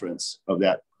entrance of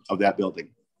that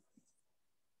building.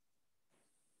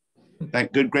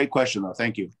 Great question though.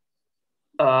 Thank you.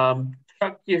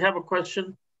 Chuck, you have a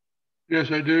question?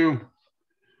 Yes, I do.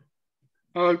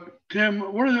 Tim,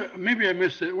 maybe I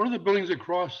missed it. What are the buildings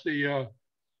across from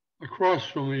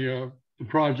the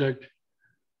project?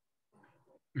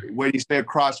 When you say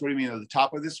across, what do you mean? At the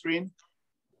top of the screen?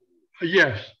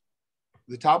 Yes.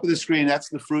 The top of the screen, that's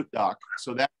the fruit dock.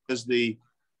 So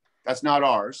that's not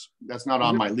ours. That's not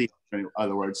on my lease, in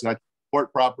other words. That's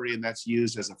port property, and that's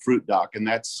used as a fruit dock. And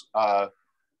that's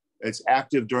it's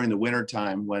active during the winter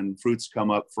time when fruits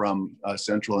come up from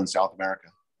Central and South America.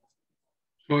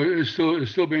 So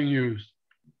it's still being used.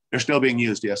 They're still being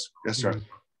used. Yes, yes, sir.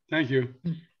 Thank you.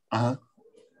 Let's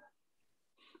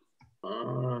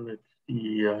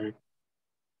see. I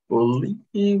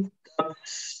believe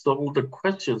that's all the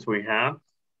questions we had.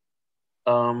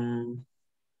 Sounds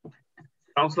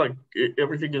like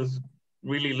everything is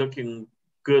really looking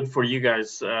good for you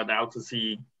guys now to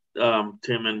see,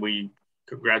 Tim, and we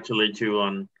congratulate you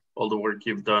on all the work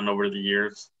you've done over the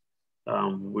years.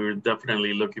 We're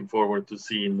definitely looking forward to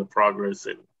seeing the progress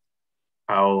and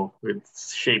how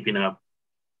it's shaping up.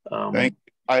 Thank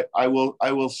you. I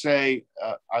will say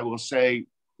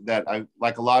that I,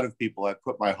 like a lot of people, I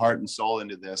put my heart and soul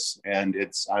into this, and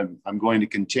I'm going to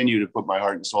continue to put my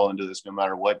heart and soul into this no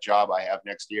matter what job I have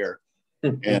next year.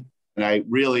 And I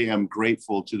really am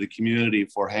grateful to the community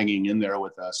for hanging in there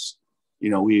with us.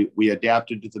 We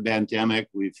adapted to the pandemic.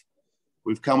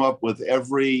 We've come up with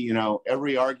every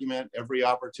argument, every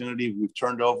opportunity. We've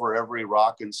turned over every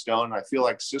rock and stone. I feel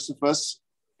like Sisyphus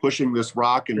pushing this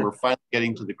rock, and we're finally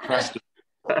getting to the crest of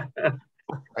it.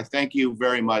 I thank you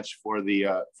very much for the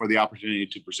opportunity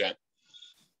to present.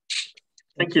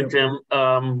 Thank you, Tim.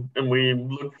 And we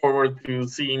look forward to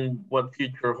seeing what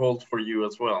future holds for you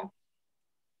as well.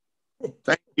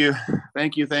 Thank you.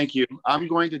 Thank you. Thank you. I'm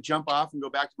going to jump off and go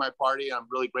back to my party. I'm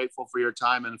really grateful for your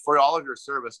time and for all of your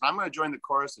service. And I'm going to join the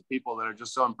chorus of people that are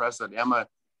just so impressed that Emma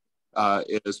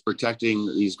is protecting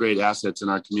these great assets in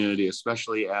our community,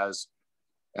 especially as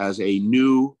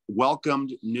a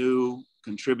welcomed new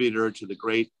contributor to the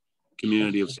great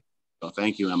community of San Diego.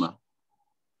 Thank you, Emma.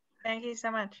 Thank you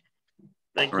so much.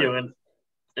 Thank you, and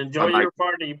enjoy your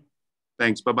party.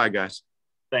 Thanks. Bye-bye, guys.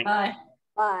 Thanks. Bye.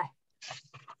 Bye.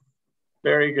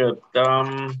 Very good.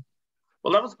 Well,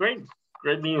 that was great.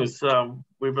 Great news.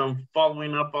 We've been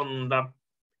following up on that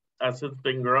as it's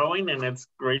been growing, and it's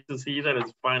great to see that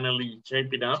it's finally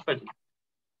shaping up and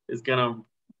it's gonna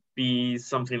be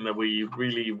something that we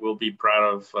really will be proud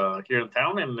of here in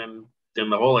town and then in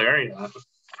the whole area.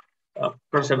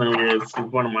 Personally, it's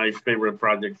one of my favorite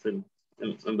projects in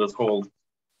this whole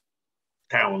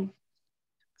town.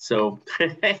 So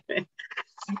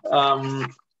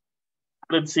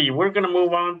let's see, we're gonna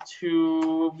move on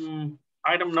to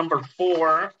item number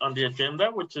 4 on the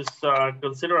agenda, which is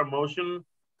consider a motion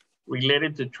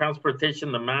related to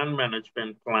transportation demand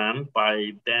management plan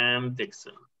by Dan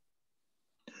Dixon.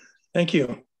 Thank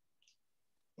you.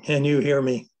 Can you hear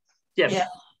me? Yes. Yeah.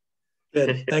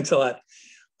 Good. Thanks a lot.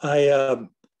 I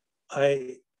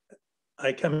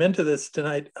come into this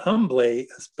tonight humbly,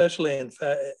 especially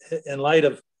in light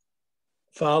of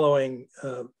following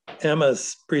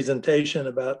Emma's presentation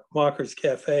about Walker's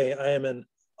Cafe. I am in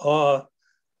awe.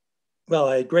 Well,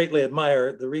 I greatly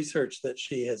admire the research that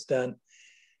she has done.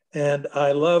 And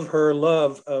I love her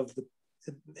love of the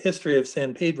history of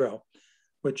San Pedro,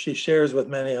 which she shares with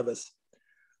many of us.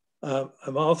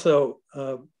 I'm also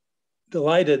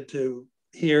delighted to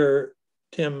hear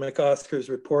Tim McOsker's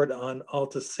report on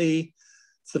Alta Sea.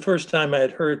 It's the first time I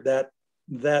had heard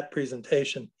that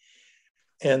presentation.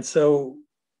 And so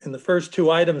in the first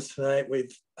 2 items tonight,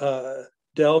 we've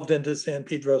delved into San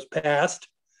Pedro's past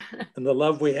and the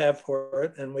love we have for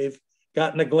it. And we've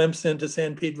gotten a glimpse into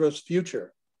San Pedro's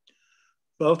future.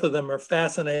 Both of them are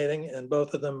fascinating, and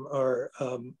both of them are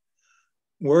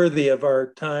worthy of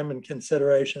our time and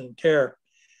consideration and care.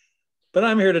 But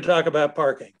I'm here to talk about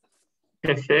parking.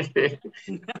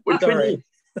 Sorry.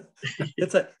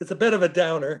 It's a bit of a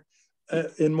downer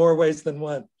in more ways than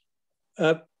one.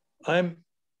 I'm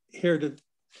here to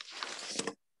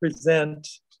present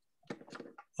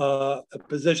a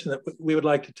position that we would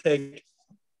like to take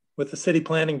with the City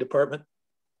Planning Department.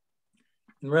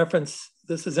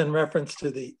 This is in reference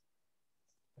to the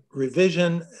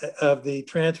revision of the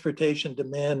Transportation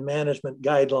Demand Management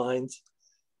Guidelines,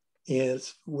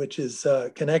 which is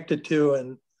connected to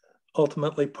and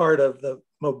ultimately part of the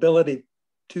Mobility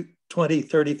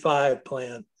 2035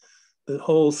 plan, the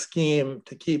whole scheme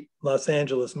to keep Los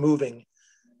Angeles moving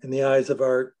in the eyes of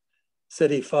our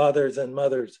city fathers and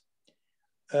mothers.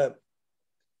 It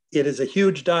is a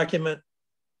huge document,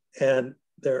 and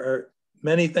there are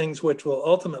many things which will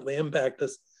ultimately impact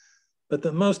us, but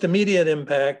the most immediate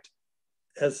impact,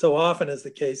 as so often is the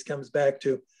case, comes back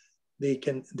to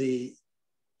the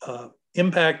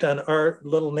impact on our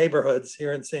little neighborhoods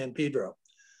here in San Pedro.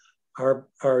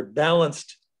 Our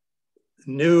balanced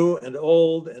new and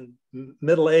old and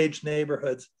middle-aged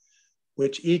neighborhoods,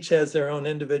 which each has their own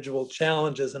individual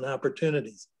challenges and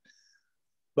opportunities.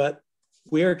 But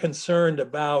we are concerned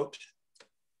about,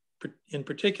 in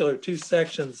particular, two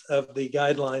sections of the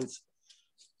guidelines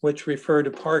which refer to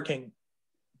parking.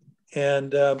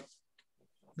 And the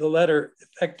letter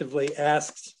effectively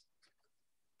asks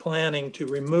planning to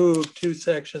remove two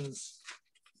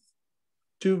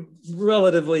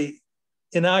relatively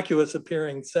innocuous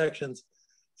appearing sections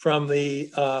from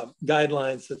the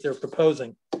guidelines that they're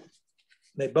proposing.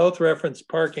 They both reference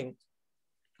parking.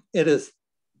 It is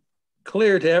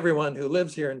clear to everyone who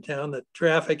lives here in town that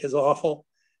traffic is awful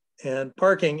and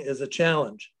parking is a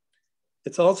challenge.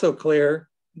 It's also clear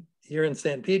here in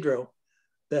San Pedro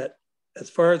that, as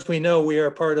far as we know, we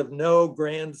are part of no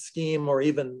grand scheme or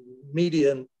even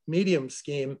medium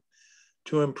scheme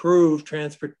to improve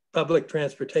public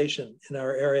transportation in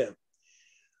our area.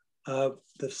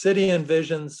 The city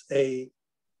envisions a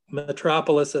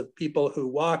metropolis of people who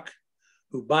walk,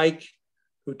 who bike,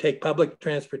 who take public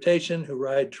transportation, who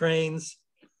ride trains,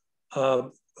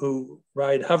 who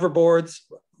ride hoverboards,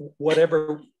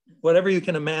 whatever you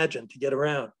can imagine to get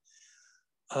around.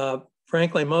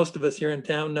 Frankly, most of us here in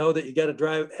town know that you got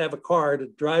to have a car to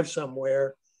drive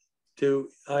somewhere to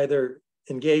either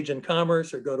engage in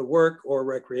commerce or go to work or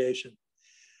recreation.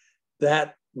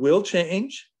 That will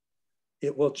change.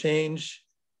 It will change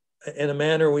in a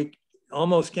manner we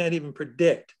almost can't even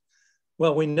predict.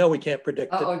 Well, we know we can't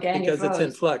predict it because it's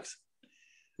in flux.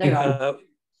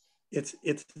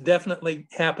 It's definitely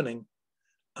happening,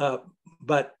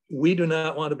 but we do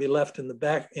not want to be left in the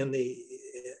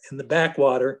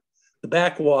backwater, the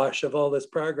backwash of all this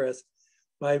progress,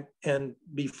 and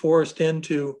be forced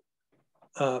into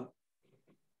an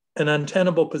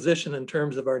untenable position in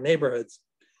terms of our neighborhoods.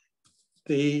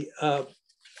 There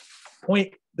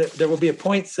will be a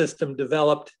point system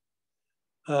developed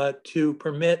to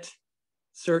permit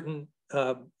certain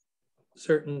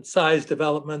size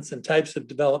developments and types of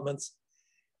developments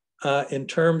in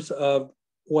terms of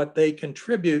what they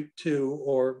contribute to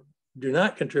or do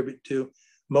not contribute to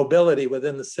mobility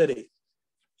within the city.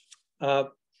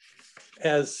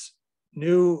 As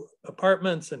new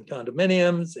apartments and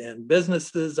condominiums and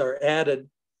businesses are added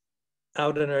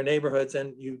out in our neighborhoods,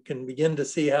 and you can begin to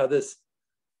see how this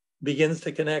begins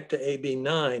to connect to AB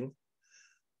 9.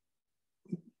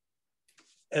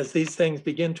 As these things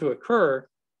begin to occur,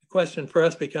 the question for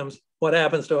us becomes, what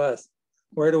happens to us?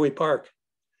 Where do we park?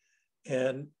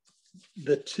 And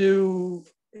the two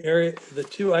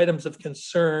items of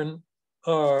concern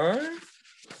are,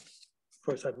 of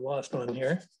course, I've lost one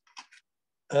here.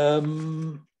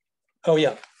 Oh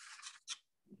yeah.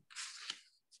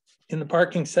 In the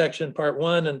parking section, part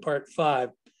 1 and part 5.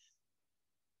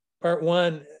 Part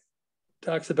 1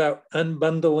 talks about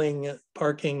unbundling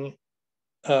parking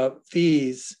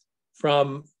fees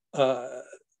from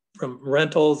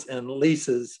rentals and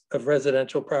leases of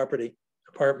residential property,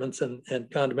 apartments and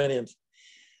condominiums,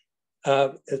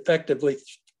 effectively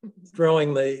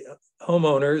throwing the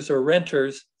homeowners or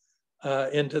renters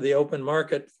into the open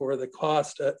market for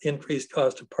the increased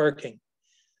cost of parking.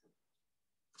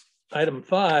 Item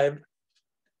 5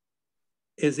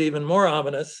 is even more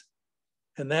ominous,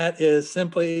 and that is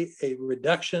simply a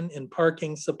reduction in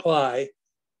parking supply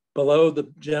below the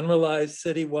generalized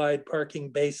citywide parking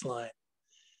baseline,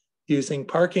 using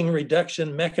parking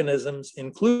reduction mechanisms,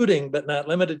 including but not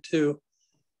limited to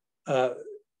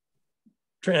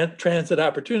transit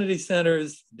opportunity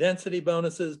centers, density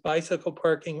bonuses, bicycle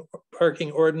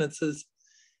parking ordinances,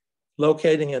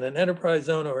 locating in an enterprise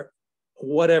zone or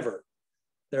whatever.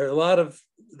 There's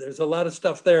a lot of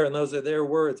stuff there, and those are their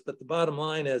words, but the bottom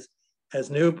line is, as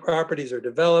new properties are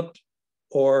developed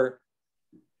or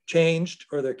changed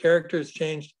or their characters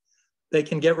changed, they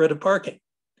can get rid of parking.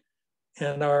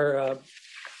 And our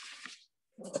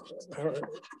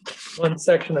one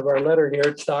section of our letter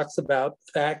here talks about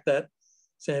the fact that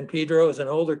San Pedro is an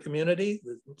older community.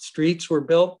 The streets were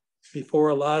built before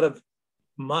a lot of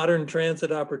modern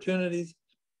transit opportunities.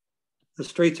 The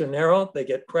streets are narrow, they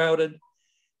get crowded,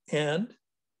 and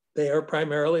they are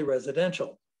primarily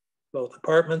residential, both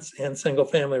apartments and single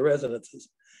family residences.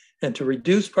 And to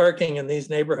reduce parking in these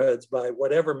neighborhoods by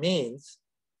whatever means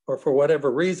or for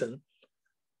whatever reason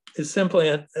is simply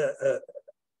a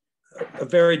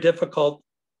very difficult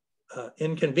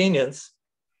inconvenience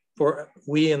for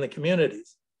we in the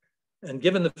communities. And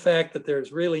given the fact that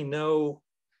there's really no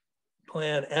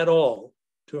plan at all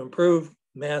to improve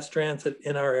mass transit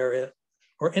in our area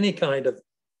or any kind of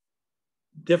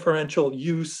differential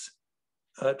use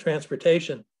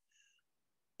transportation,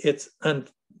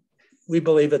 we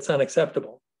believe it's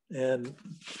unacceptable. And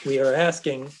we are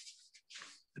asking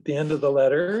at the end of the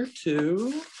letter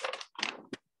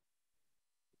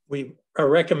we are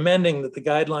recommending that the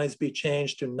guidelines be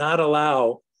changed to not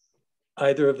allow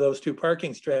either of those two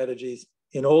parking strategies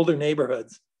in older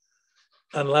neighborhoods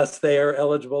unless they are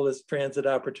eligible as transit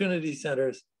opportunity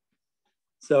centers.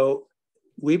 So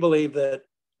we believe that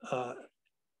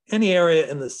any area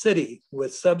in the city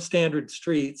with substandard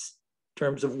streets in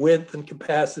terms of width and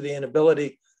capacity and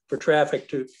ability for traffic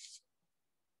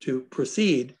to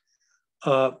proceed,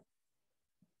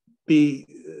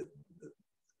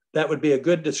 that would be a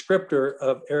good descriptor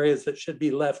of areas that should be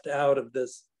left out of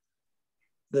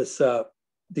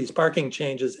these parking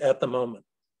changes at the moment.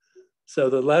 So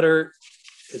the letter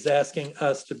is asking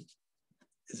the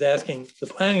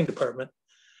planning department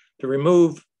to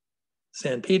remove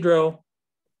San Pedro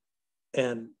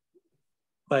and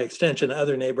by extension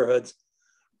other neighborhoods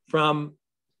from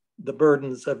the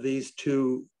burdens of these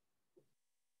two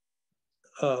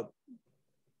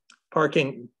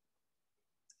parking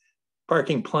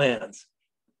plans.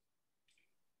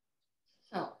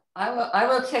 So I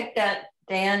will take that,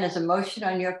 Dan, as a motion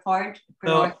on your part for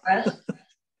Northwest.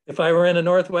 If I were in a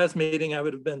Northwest meeting, I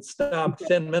would have been stopped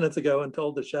 10 minutes ago and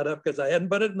told to shut up because I hadn't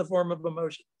put it in the form of a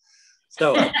motion.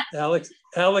 So Alex,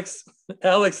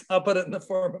 I'll put it in the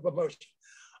form of a motion.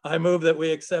 I move that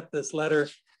we accept this letter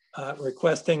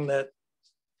requesting that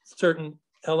certain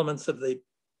elements of the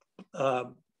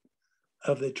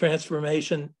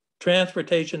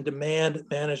transportation demand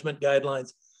management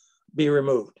guidelines be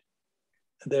removed.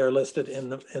 They are listed in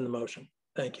the motion.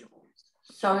 Thank you.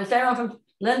 So is there from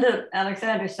Linda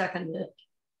Alexander seconded it?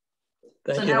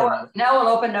 Thank so you. Now we'll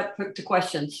open up to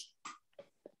questions,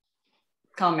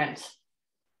 comments.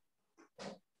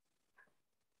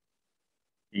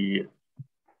 Yeah.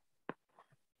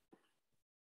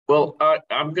 Well,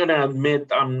 I'm gonna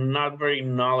admit I'm not very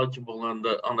knowledgeable on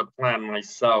the plan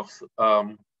myself.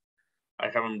 I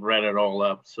haven't read it all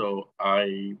up, so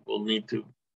I will need to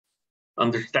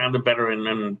understand it better and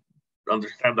then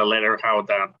understand the letter how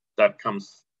that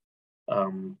comes.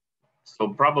 So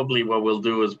probably what we'll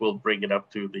do is we'll bring it up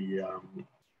to the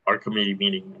our committee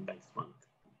meeting next month.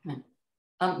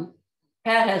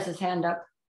 Pat has his hand up.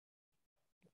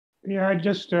 Yeah, I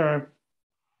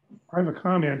have a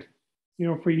comment. You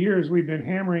know, for years we've been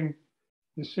hammering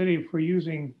the city for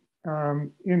using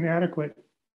inadequate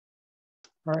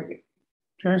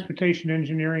transportation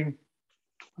engineering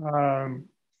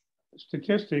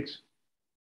statistics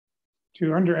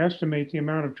to underestimate the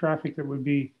amount of traffic that would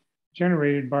be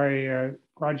generated by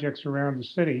projects around the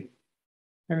city.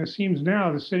 And it seems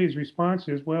now the city's response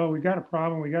is, well, we got a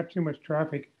problem, we got too much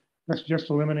traffic, let's just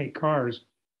eliminate cars.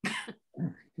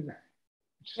 It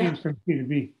seems to me to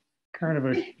be kind of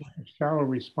a shallow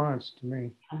response to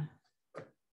me.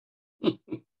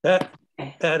 That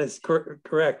is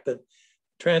correct. That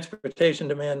transportation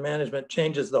demand management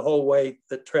changes the whole way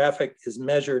that traffic is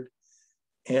measured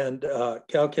and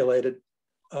calculated.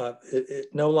 It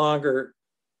no longer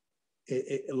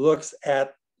it looks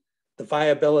at the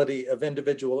viability of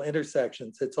individual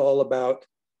intersections. It's all about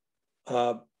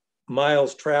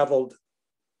miles traveled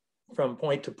from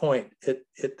point to point.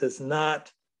 It does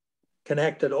not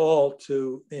connect at all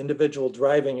to the individual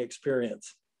driving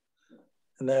experience.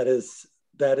 And that is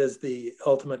the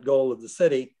ultimate goal of the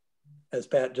city. As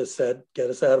Pat just said, get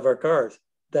us out of our cars.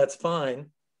 That's fine,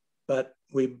 but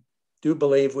we do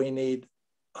believe we need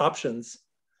options.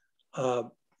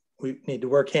 We need to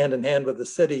work hand in hand with the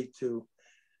city to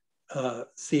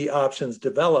see options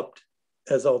developed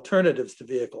as alternatives to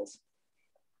vehicles.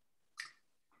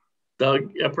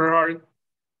 Doug Epperhart?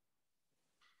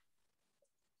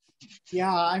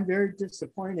 Yeah, I'm very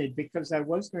disappointed because I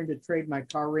was going to trade my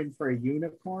car in for a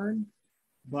unicorn,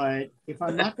 but if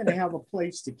I'm not going to have a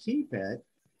place to keep it,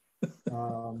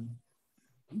 I'm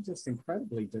just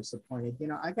incredibly disappointed. You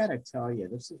know, I got to tell you,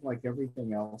 this is like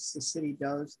everything else the city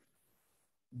does.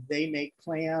 They make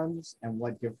plans, and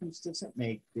what difference does it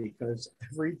make? Because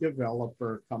every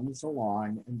developer comes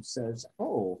along and says,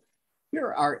 oh,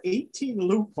 here are 18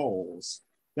 loopholes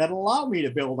that allow me to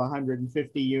build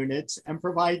 150 units and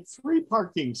provide 3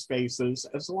 parking spaces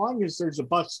as long as there's a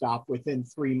bus stop within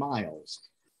 3 miles.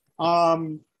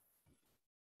 You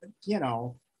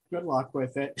know, good luck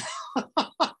with it.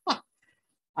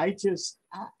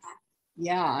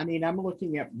 Yeah, I mean, I'm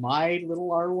looking at my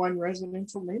little R1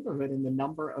 residential neighborhood and the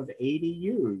number of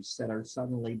ADUs that are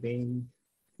suddenly being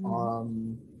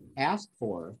asked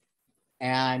for.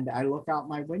 And I look out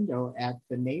my window at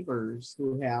the neighbors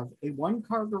who have a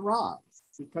 1-car garage,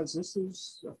 because this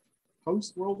is a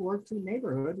post-World War II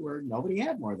neighborhood where nobody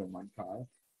had more than 1 car.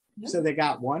 Yep. So they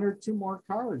got 1 or 2 more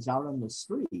cars out on the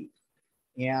street.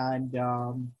 And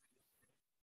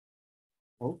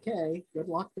okay, good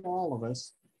luck to all of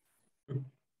us.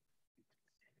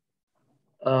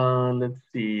 Let's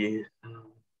see.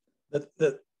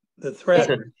 The threat.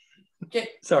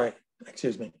 Sorry,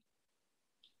 excuse me.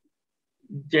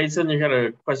 Jason, you had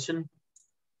a question?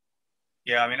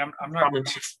 Yeah, I mean,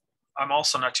 I'm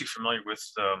also not too familiar with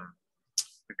the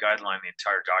guideline, the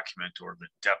entire document, or the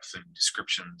depth and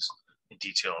descriptions in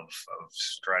detail of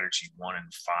strategy 1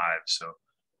 and 5. So, I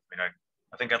mean,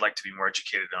 I think I'd like to be more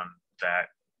educated on that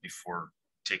before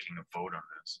taking a vote on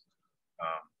this.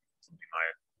 Would be my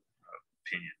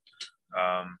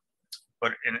opinion.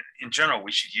 But in general,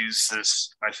 we should use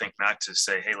this, I think, not to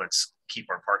say, hey, let's keep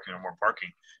our parking or more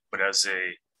parking, but as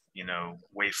a, you know,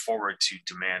 way forward to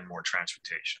demand more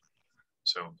transportation.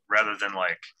 So rather than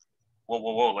like,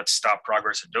 whoa, let's stop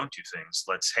progress and don't do things.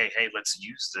 Let's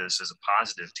use this as a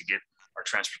positive to get our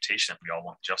transportation that we all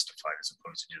want justified, as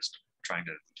opposed to just trying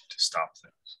to stop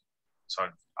things. So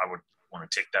I would want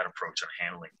to take that approach on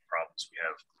handling the problems we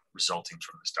have resulting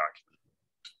from this document.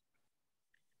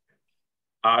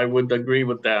 I would agree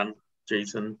with that,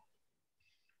 Jason.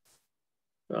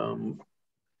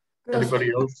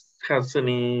 Anybody else has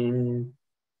any?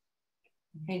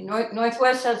 Okay,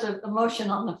 Northwest has a motion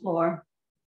on the floor.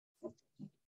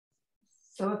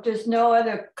 So if there's no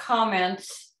other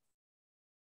comments,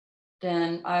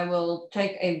 then I will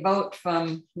take a vote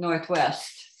from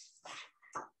Northwest.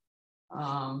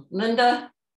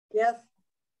 Linda? Yes.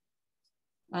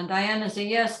 And Diane is a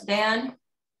yes. Dan?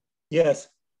 Yes.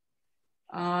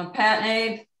 Pat and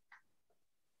Abe?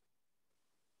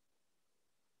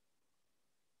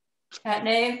 Pat and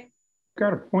Abe?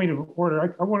 Got a point of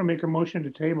order. I want to make a motion to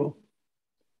table.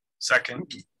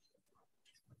 Second.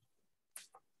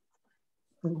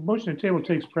 Motion to table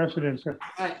takes precedence.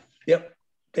 Right. Yep,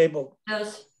 table.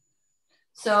 Yes.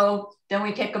 So then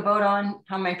we take a vote on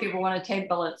how many people want to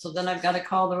table it. So then I've got to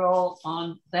call the roll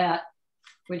on that,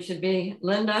 which should be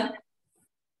Linda.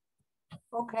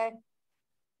 Okay.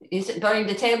 Is it voting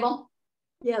to table?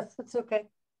 Yes, that's okay.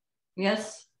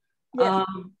 Yes. Yes.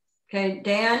 Okay,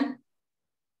 Dan?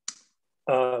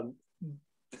 I'll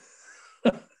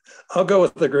go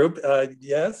with the group.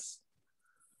 Yes.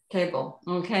 Table.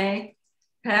 Okay.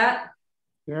 Pat?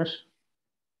 Yes.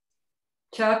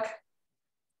 Chuck?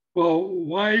 Well,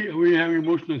 why are we having a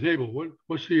motion to the table?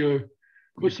 What's the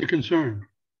concern?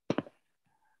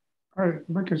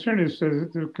 My concern is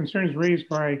the concerns raised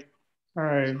by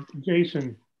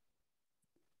Jason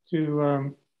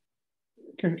to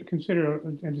consider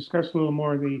and discuss a little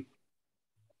more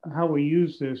how we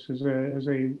use this as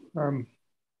a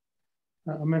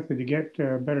method to get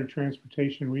better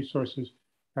transportation resources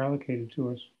allocated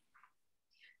to us.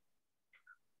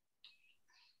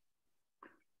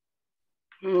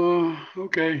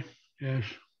 Okay. Yes.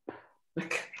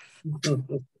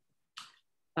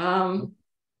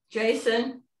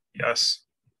 Jason? Yes.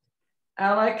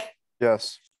 Alec?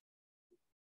 Yes.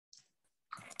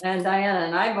 And Diana,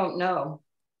 and I vote no.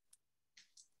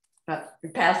 But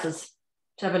it passes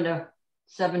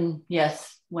 7-7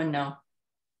 yes, 1 no.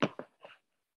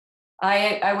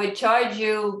 I would charge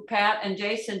you, Pat and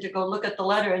Jason, to go look at the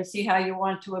letter and see how you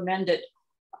want to amend it,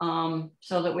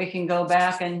 so that we can go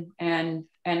back and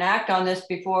act on this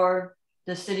before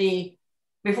it's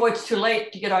too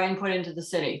late to get our input into the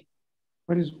city.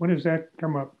 When does that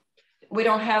come up? We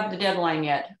don't have the deadline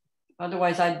yet.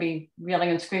 Otherwise, I'd be yelling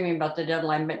and screaming about the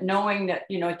deadline. But knowing that,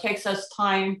 you know, it takes us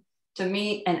time to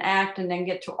meet and act and then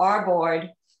get to our board,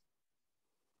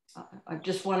 I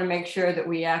just want to make sure that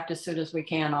we act as soon as we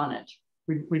can on it.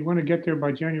 we'd want to get there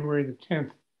by January the 10th,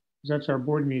 because that's our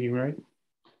board meeting, right?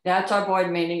 That's our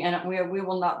board meeting, and we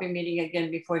will not be meeting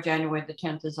again before January the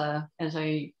 10th as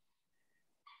a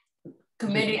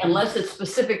committee, unless it's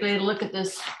specifically to look at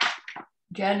this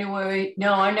January.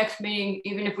 No, our next meeting,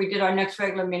 even if we did our next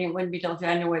regular meeting, it wouldn't be till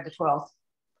January the 12th.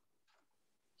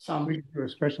 So we could do a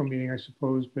special meeting, I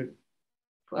suppose, but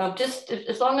well, just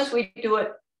as long as we do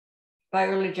it by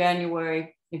early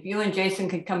January, if you and Jason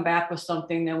can come back with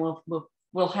something, then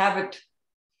we'll have it.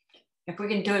 If we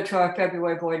can do it to our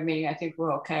February board meeting, I think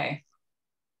we're okay.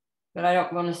 But I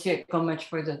don't want to see it go much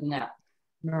further than that.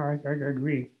 No, I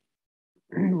agree.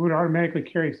 It would automatically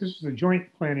carry. This is a joint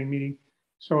planning meeting.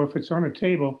 So if it's on a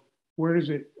table, where does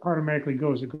it automatically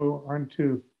go? Does it go on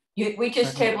to? We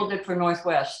just tabled it for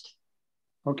Northwest.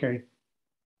 Okay.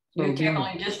 So you're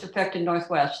tabling just affected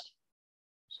Northwest.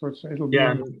 So it'll be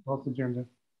on the 12th agenda.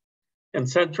 And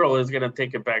Central is going to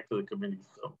take it back to the committee.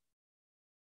 So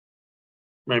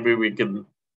maybe we can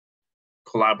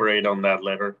collaborate on that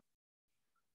later.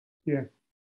 Yeah.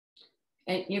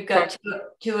 And you've got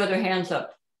two other hands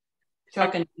up.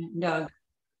 Chuck and Doug.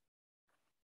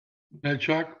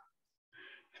 Chuck?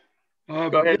 Go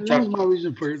ahead, Chuck. That was my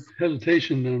reason for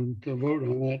hesitation to vote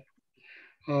on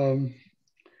that.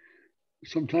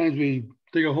 Sometimes we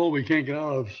dig a hole we can't get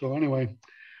out of. So anyway,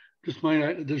 just my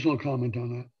additional comment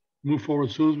on that. Move forward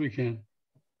as soon as we can.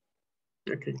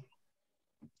 Okay.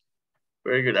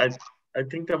 Very good. I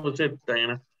think that was it,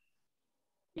 Diana.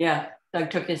 Yeah, Doug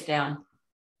took this down.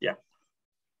 Yeah.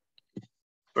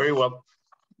 Very well.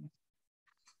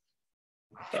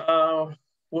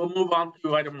 We'll move on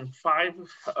to item 5,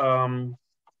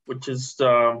 which is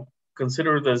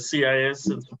consider the CIS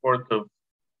in support of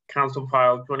Council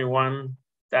File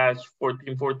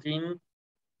 21-1414,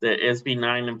 the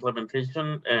SB9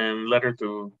 implementation, and letter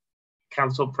to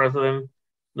Council President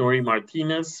Nuri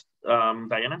Martinez.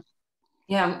 Diana?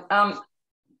 Yeah,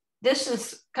 this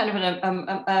is kind of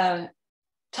a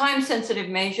time-sensitive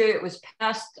measure. It was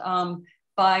passed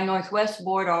by Northwest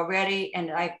Board already,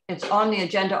 and it's on the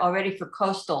agenda already for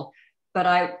coastal, but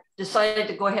I decided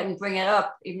to go ahead and bring it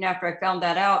up even after I found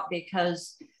that out,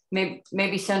 because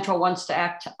maybe Central wants to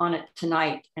act on it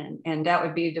tonight, and that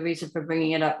would be the reason for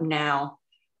bringing it up now.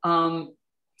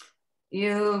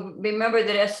 You remember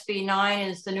that SB 9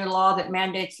 is the new law that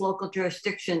mandates local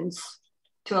jurisdictions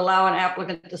to allow an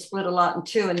applicant to split a lot in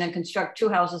two and then construct 2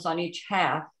 houses on each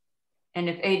half. And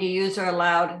if ADUs are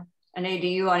allowed, an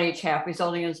ADU on each half,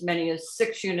 resulting in as many as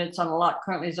 6 units on a lot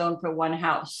currently zoned for 1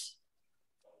 house.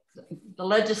 The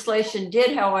legislation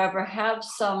did, however, have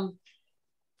some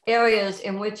areas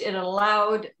in which it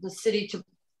allowed the city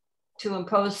to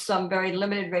impose some very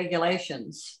limited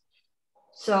regulations.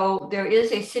 So there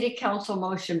is a city council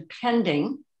motion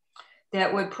pending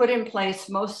that would put in place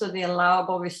most of the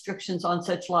allowable restrictions on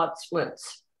such lot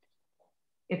splits.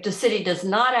 If the city does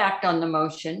not act on the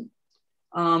motion,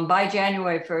 by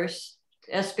January 1st,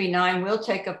 SB 9 will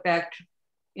take effect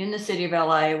in the city of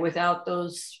LA without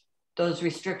those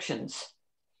restrictions.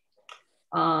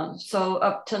 So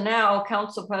up to now,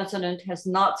 Council President has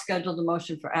not scheduled a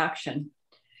motion for action.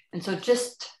 And so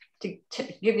just to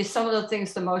give you some of the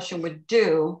things the motion would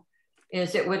do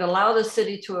is it would allow the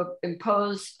city to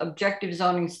impose objective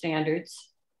zoning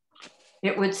standards.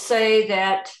 It would say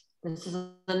that, this is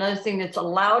another thing that's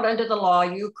allowed under the law,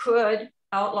 you could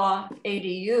outlaw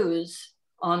ADUs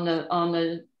on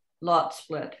the lot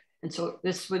split. And so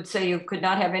this would say you could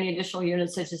not have any additional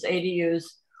units such as ADUs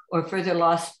or further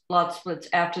lot splits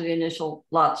after the initial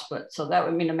lot split. So that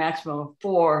would mean a maximum of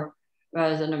 4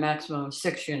 rather than a maximum of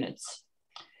 6 units.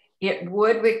 It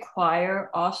would require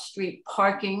off-street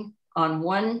parking on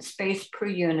 1 space per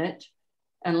unit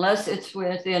unless it's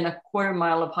within a quarter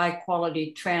mile of high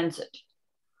quality transit.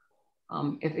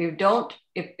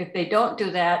 If they don't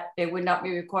do that, they would not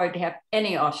be required to have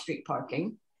any off-street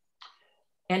parking.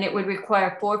 And it would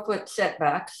require 4-foot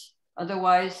setbacks.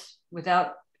 Otherwise,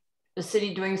 without the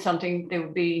city doing something, there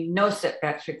would be no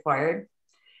setbacks required.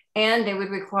 And they would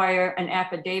require an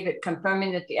affidavit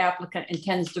confirming that the applicant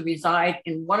intends to reside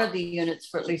in one of the units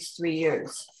for at least 3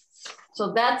 years.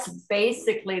 So that's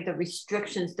basically the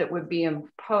restrictions that would be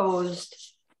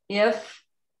imposed if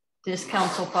this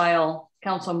council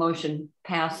motion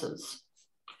passes.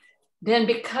 Then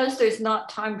because there's not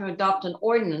time to adopt an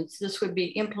ordinance, this would be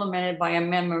implemented by a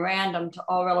memorandum to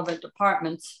all relevant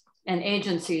departments and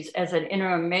agencies as an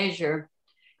interim measure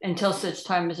until such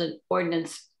time as an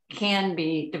ordinance can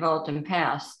be developed and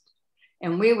passed.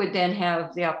 And we would then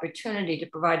have the opportunity to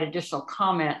provide additional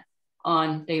comment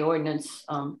on the ordinance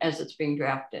as it's being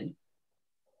drafted.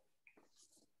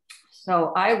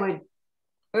 So I would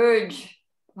urge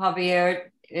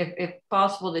Javier, if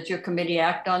possible, that your committee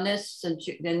act on this, and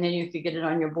then you could get it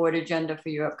on your board agenda for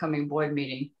your upcoming board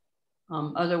meeting.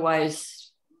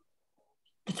 Otherwise,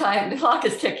 the clock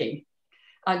is ticking.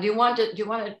 Do you want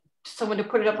someone to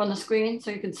put it up on the screen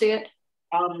so you can see it?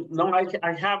 No,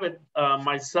 I have it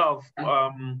myself.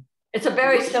 It's a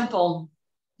very simple.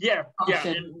 Yeah,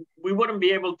 and we wouldn't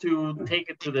be able to take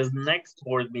it to this next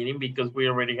board meeting because we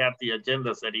already had the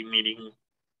agenda setting meeting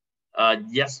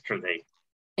yesterday.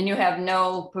 And you have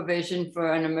no provision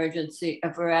for an emergency,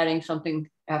 for adding something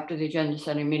after the agenda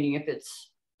setting meeting if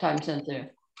it's time sensitive?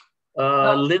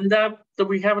 Linda, do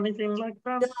we have anything like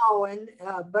that? No, and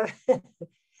but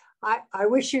I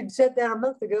wish you'd said that a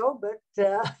month ago, but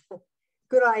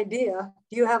good idea.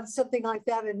 Do you have something like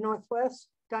that in Northwest,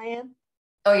 Diane?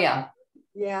 Oh, yeah.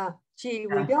 Yeah, gee,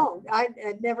 we don't.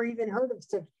 I'd never even heard of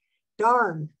such.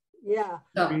 Darn, yeah.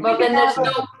 No, well, then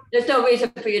there's no reason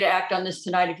for you to act on this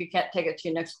tonight if you can't take it to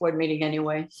your next board meeting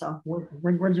anyway. So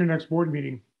when's your next board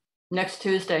meeting? Next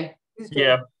Tuesday.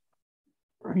 Yeah.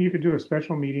 You could do a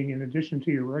special meeting in addition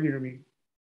to your regular meeting.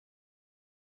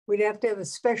 We'd have to have a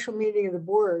special meeting of the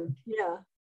board. Yeah.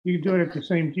 You can do it at the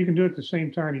same. You can do it at the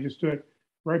same time. You just do it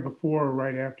right before or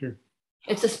right after.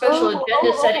 It's a special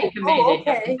agenda setting committee.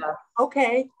 Okay.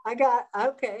 Okay.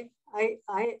 Okay.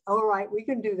 All right. We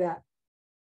can do that.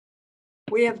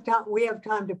 We have time. We have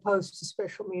time to post a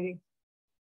special meeting.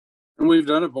 And we've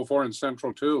done it before in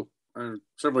Central too.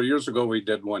 Several years ago, we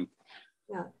did one.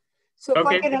 Yeah. So if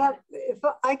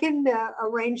I can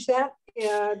arrange that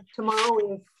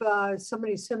tomorrow, if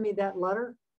somebody send me that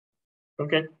letter.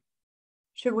 Okay.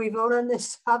 Should we vote on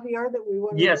this, Javier, that we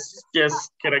want? Yes.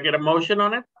 Can I get a motion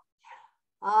on it?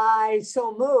 I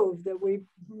so move that we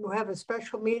have a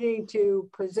special meeting to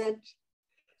present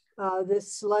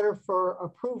this letter for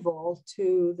approval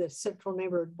to the Central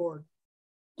Neighborhood Board.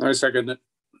 I second it.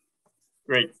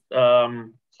 Great.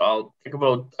 I'll take a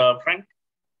vote. Frank?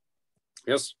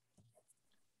 Yes.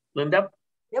 Linda?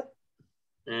 Yep.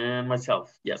 And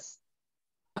myself, yes.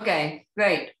 Okay,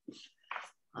 great.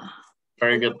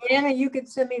 Very good. Anna, you could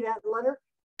send me that letter?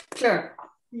 Sure.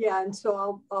 Yeah, and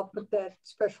so I'll put that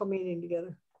special meeting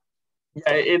together. Yeah,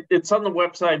 it's on the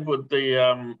website with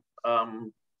the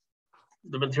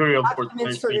material for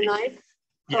tonight.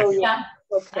 Yes. Oh yeah.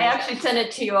 Okay. I actually sent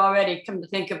it to you already. Come to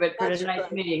think of it, for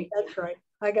tonight's meeting. That's right.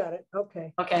 I got it.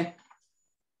 Okay. Okay.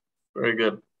 Very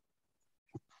good.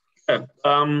 Good.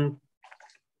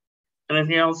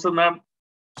 Anything else on that,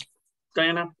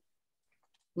 Diana?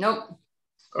 Nope.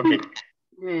 Okay.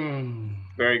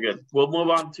 Very good. We'll move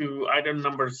on to item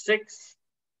number 6.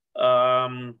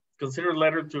 Consider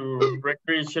letter to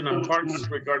Recreation and Parks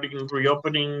regarding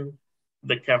reopening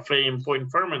the cafe in Point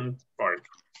Fermin Park.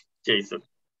 Jason.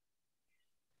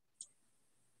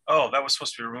 Oh, that was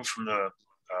supposed to be removed from the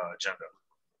agenda.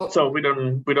 So we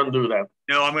don't do that.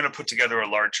 No, I'm going to put together a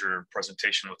larger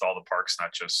presentation with all the parks,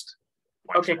 not just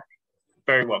one. Okay.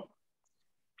 Very well.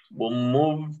 We'll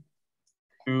move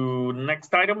to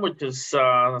next item, which is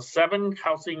 7,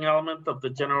 housing element of the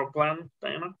general plan.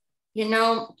 Diana? You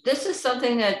know, this is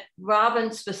something that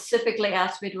Robin specifically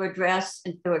asked me to address,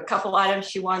 and there were a couple items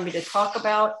she wanted me to talk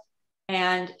about,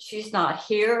 and she's not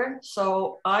here.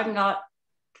 So I'm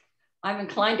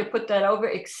inclined to put that over,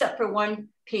 except for one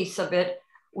piece of it,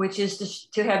 which is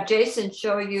to have Jason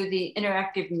show you the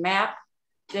interactive map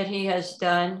that he has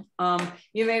done.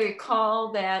 You may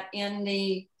recall that in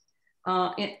the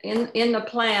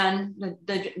plan,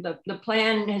 the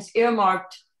plan has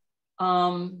earmarked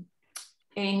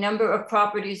a number of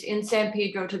properties in San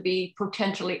Pedro to be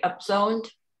potentially upzoned,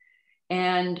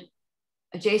 and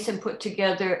Jason put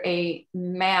together a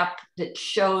map that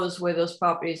shows where those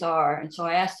properties are, and so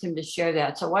I asked him to share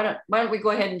that. So why don't we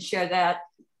go ahead and share that,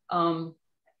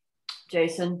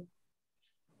 Jason?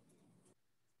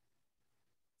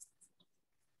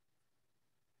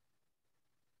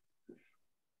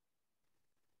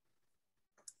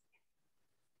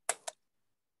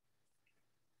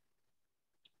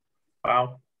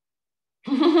 Wow.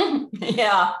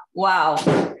 Yeah, wow.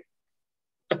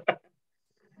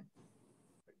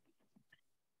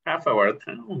 Half our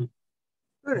town.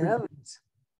 Good heavens.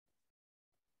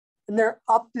 And they're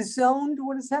up-zoned?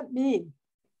 What does that mean?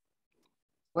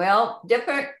 Well,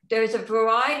 there's a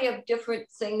variety of different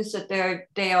things that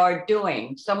they are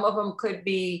doing. Some of them could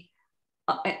be,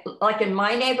 like in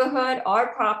my neighborhood,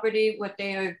 our property, what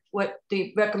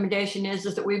the recommendation is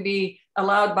that we be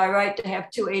allowed by right to have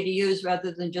 2 ADUs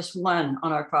rather than just one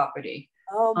on our property.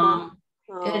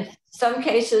 In some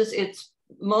cases, it's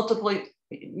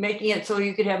making it so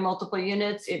you could have multiple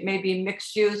units. It may be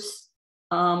mixed use.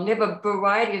 They have a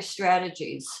variety of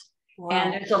strategies. Wow.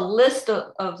 And there's a list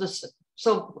of the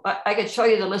so I could show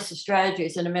you the list of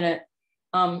strategies in a minute.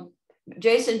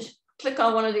 Jason, click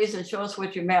on one of these and show us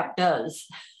what your map does.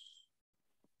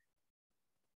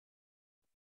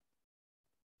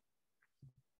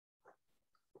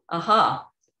 Aha.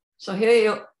 So here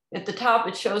you, at the top,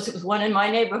 it shows it was one in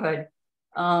my neighborhood.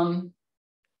 I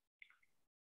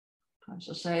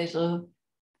shall say so.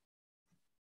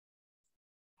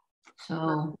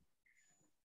 So,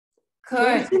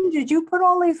 Jason, did you put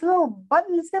all these little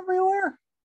buttons everywhere?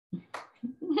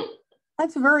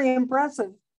 That's very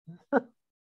impressive.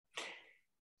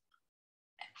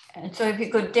 And so if you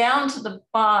go down to the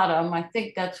bottom, I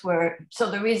think that's where,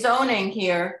 so the rezoning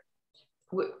here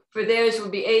for theirs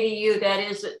would be ADU. That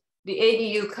is, the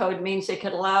ADU code means they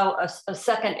could allow a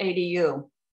second ADU.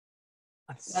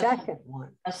 A second one.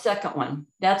 A second one.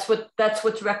 That's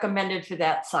what's recommended for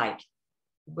that site.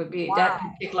 Would be that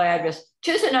particular address.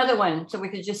 Choose another one so we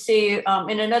could just see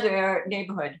in another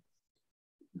neighborhood.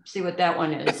 See what that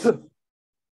one is. This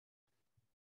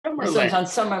one's on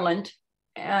Summerland.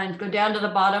 And go down to the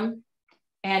bottom.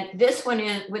 And this one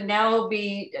would now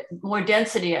be more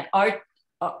density at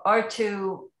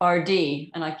R2 RD.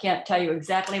 And I can't tell you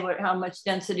exactly how much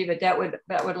density, but that would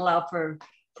allow for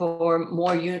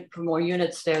more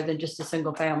units there than just a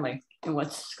single family and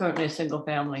what's currently a single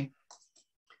family.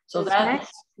 So that's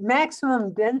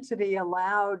maximum density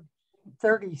allowed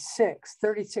 36.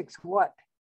 36 what?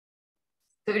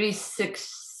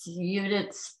 36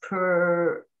 units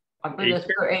per, I believe that's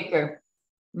per acre.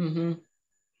 Mm-hmm.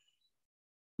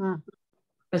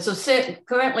 But so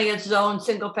currently it's zoned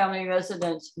single family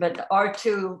residence, but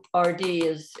R2 RD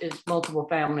is multiple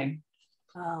family.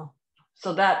 Oh.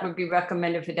 So that would be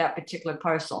recommended for that particular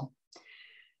parcel.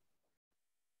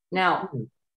 Now,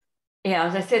 yeah,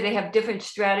 as I said, they have different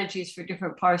strategies for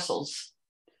different parcels.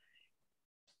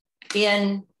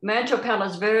 In Rancho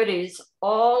Palos Verdes,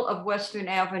 all of Western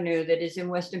Avenue that is in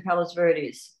Western Palos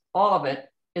Verdes, all of it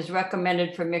is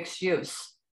recommended for mixed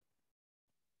use,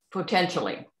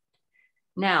 potentially.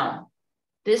 Now,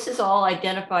 this is all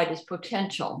identified as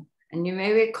potential. And you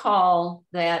may recall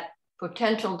that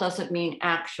potential doesn't mean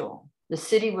actual. The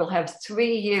city will have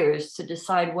 3 years to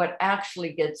decide what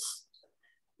actually gets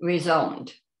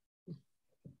rezoned.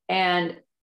 And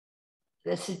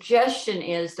the suggestion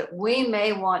is that we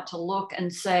may want to look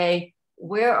and say,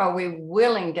 where are we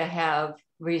willing to have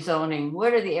rezoning?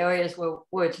 What are the areas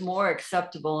where it's more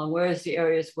acceptable and where is the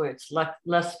areas where it's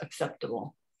less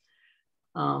acceptable?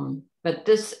 But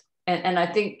this, and I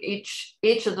think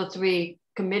each of the 3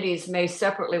 committees may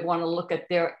separately want to look at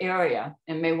their area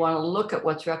and may want to look at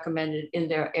what's recommended in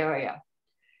their area.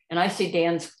 And I see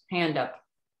Dan's hand up.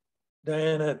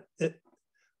 Diana,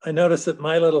 I noticed that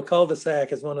my little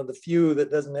cul-de-sac is one of the few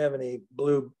that doesn't have any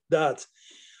blue dots.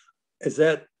 Is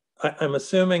that, I'm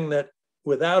assuming that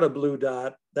without a blue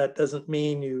dot, that doesn't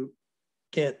mean you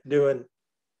can't do an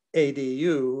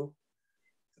ADU.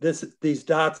 These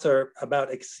dots are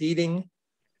about exceeding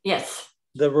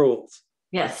the rules.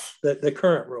 Yes. The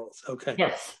current rules, okay.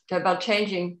 Yes, they're about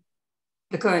changing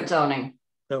the current zoning.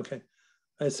 Okay.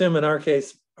 I assume in our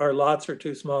case, our lots are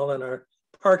too small and our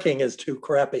parking is too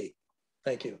crappy.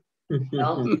 Thank you.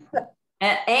 Well,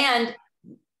 and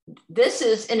this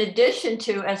is in addition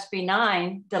to SB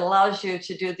 9 that allows you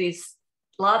to do these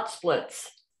lot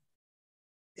splits.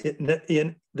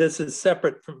 This is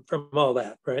separate from all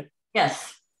that, right?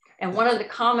 Yes. And one of the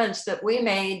comments that we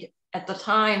made at the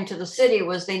time to the city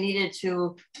was they needed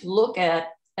to look at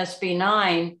SB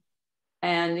 9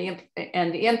 and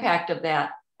the impact of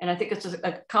that. And I think it's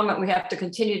a comment we have to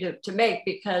continue to make,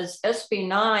 because SB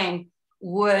 9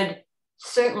 would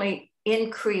certainly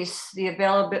increase the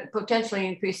availability, potentially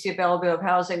increase the availability of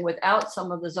housing without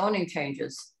some of the zoning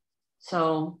changes.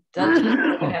 So that's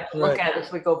what we have to look at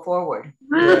as we go forward.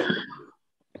 Right.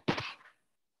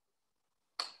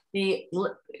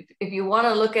 If you want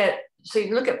to look at, so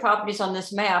you look at properties on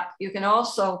this map, you can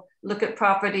also look at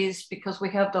properties, because we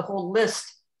have the whole list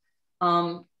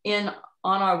on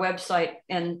our website.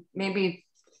 And maybe,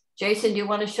 Jason, do you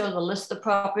want to show the list of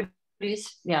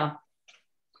properties? Yeah.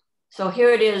 So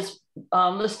here it is,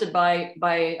 listed by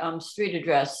street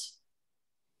address.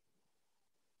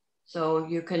 So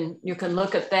you can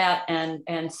look at that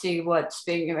and see what's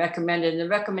being recommended. And the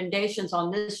recommendations on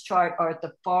this chart are at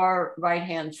the far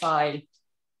right-hand side.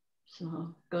 So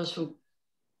it goes from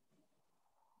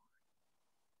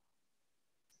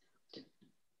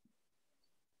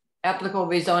applicable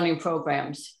rezoning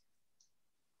programs.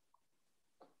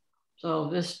 So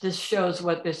this shows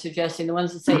what they're suggesting. The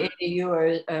ones that say ADU are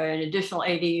an additional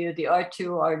ADU. The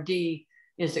R2 RD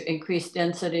is increased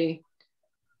density.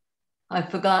 I've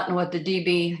forgotten what the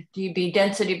DB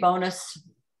density bonus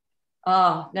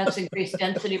Oh, that's increased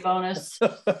density bonus.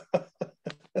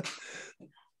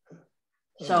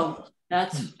 So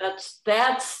that's,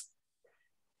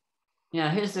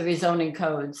 yeah, here's the rezoning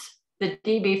codes. The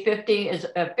DB50 is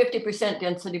a 50%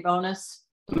 density bonus.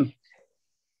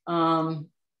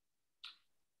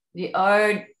 The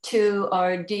R2,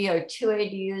 RD are 2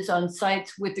 ADUs on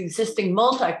sites with existing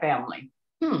multifamily.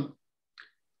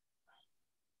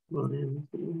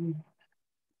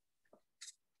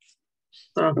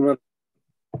 I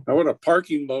want a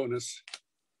parking bonus.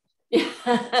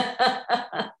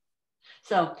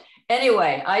 So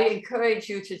anyway, I encourage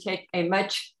you to take a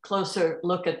much closer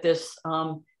look at this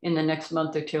in the next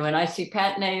month or two. And I see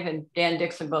Pat Nave and Dan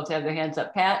Dixon both have their hands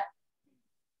up. Pat?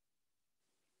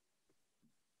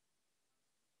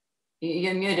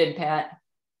 You're muted, Pat.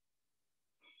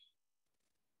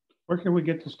 Where can we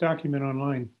get this document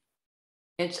online?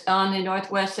 It's on the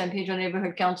Northwest San Pedro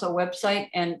Neighborhood Council website.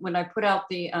 And when I put out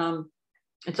the,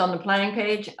 it's on the planning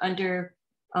page under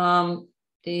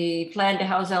the plan to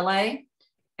house LA.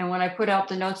 And when I put out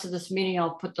the notes of this meeting,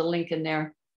 I'll put the link in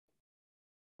there.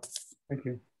 Thank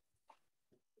you.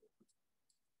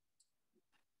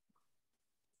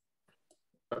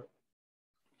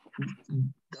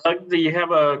 Doug, do you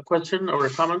have a question or a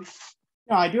comment?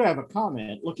 No, I do have a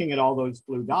comment. Looking at all those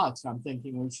blue dots, I'm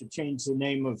thinking we should change the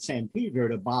name of San Pedro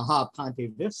to Baja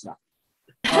Ponte Vista.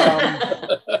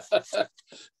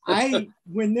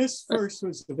 When this first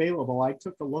was available, I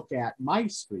took a look at my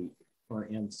street, for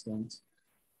instance,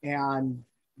 and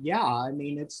yeah, I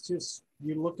mean, it's just,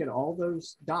 you look at all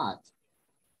those dots.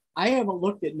 I haven't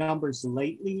looked at numbers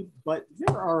lately, but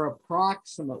there are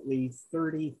approximately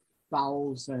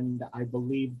 30,000, I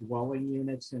believe, dwelling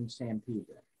units in San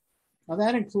Pedro. Now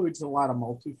that includes a lot of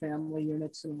multifamily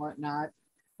units and whatnot,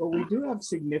 but we do have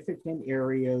significant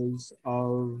areas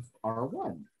of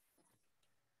R1.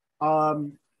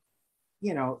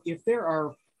 You know, if there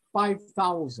are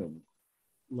 5,000,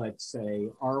 let's say,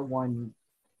 R1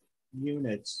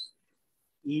 units,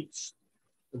 each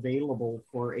available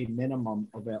for a minimum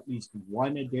of at least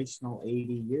one additional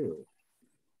ADU,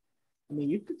 I mean,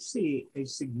 you could see a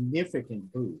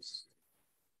significant boost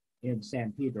in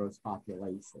San Pedro's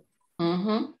population.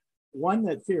 One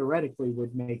that theoretically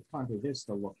would make Ponte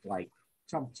Vista look like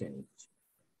chump change.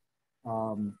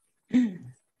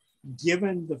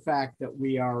 Given the fact that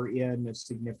we are in a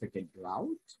significant drought,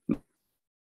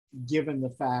 given the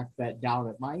fact that down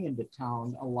at my end of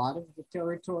town, a lot of the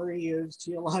territory is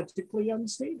geologically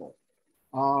unstable.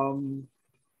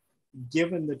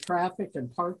 Given the traffic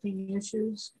and parking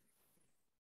issues,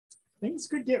 things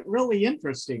could get really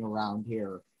interesting around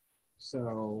here.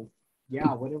 So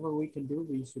yeah, whatever we can do,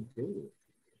 we should do.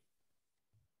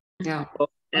 Yeah.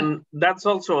 And that's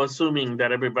also assuming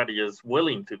that everybody is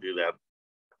willing to do that,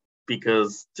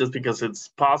 because just because it's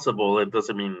possible, it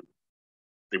doesn't mean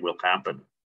it will happen.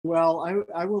 Well,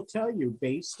 I will tell you,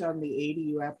 based on the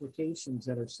ADU applications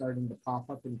that are starting to pop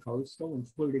up in Coastal,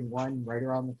 including one right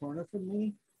around the corner from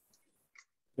me,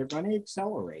 they're going to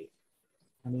accelerate.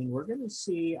 I mean, we're going to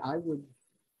see, I would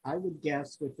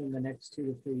guess within the next 2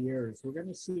 to 3 years, we're going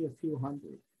to see a few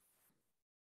hundred,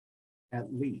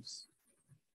 at least,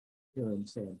 here in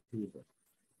San Pedro.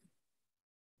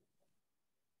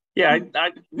 Yeah,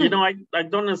 you know, I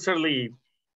don't necessarily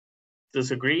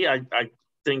disagree. I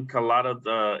think a lot of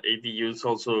the ADUs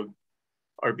also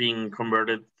are being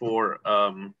converted for,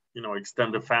 you know,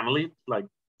 extended family, like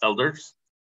elders.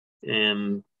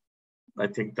 And I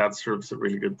think that serves a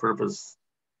really good purpose,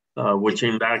 which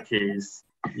in that case,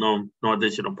 no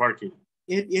additional parking.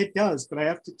 It does, but I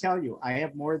have to tell you, I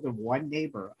have more than one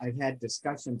neighbor I've had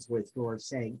discussions with who are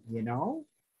saying, you know,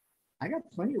 I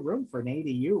got plenty of room for an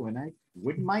ADU and I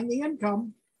wouldn't mind the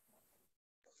income.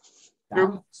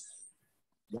 True.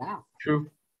 Yeah. True.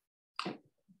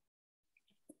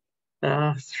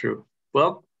 That's true.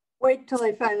 Well, wait till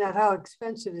I find out how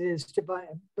expensive it is to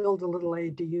build a little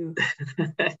ADU.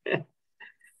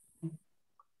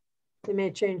 They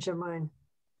may change their mind.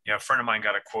 Yeah, a friend of mine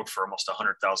got a quote for almost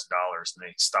 $100,000 and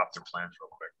they stopped their plans real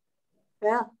quick.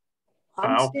 Yeah.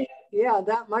 I'm seeing, yeah,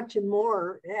 that much and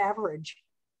more average.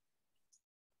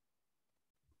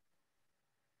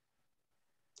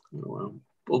 Well,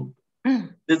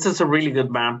 this is a really good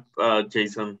map,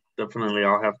 Jason. Definitely,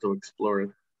 I'll have to explore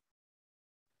it.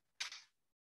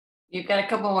 You've got a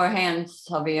couple more hands,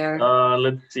 Javier.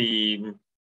 Let's see.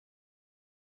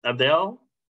 Adele?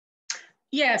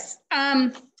 Yes.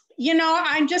 You know,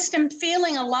 I just am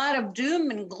feeling a lot of doom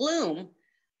and gloom,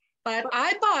 but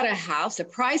I bought a house, a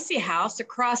pricey house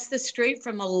across the street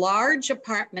from a large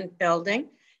apartment building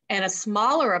and a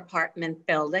smaller apartment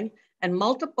building and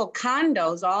multiple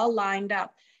condos all lined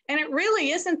up. And it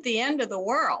really isn't the end of the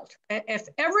world. If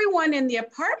everyone in the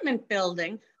apartment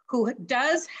building who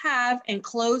does have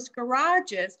enclosed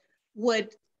garages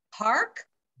would park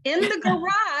in the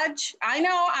garage, I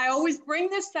know I always bring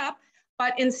this up,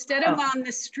 but instead of on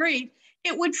the street,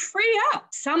 it would free up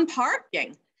some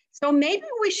parking. So maybe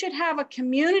we should have a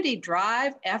community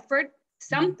drive effort,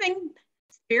 something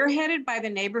spearheaded by the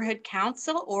neighborhood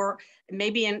council, or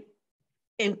maybe in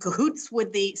cahoots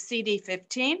with the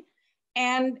CD15,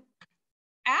 and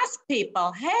ask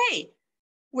people, hey,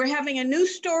 we're having a new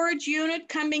storage unit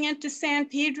coming into San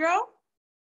Pedro.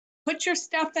 Put your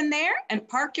stuff in there and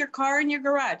park your car in your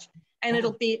garage. And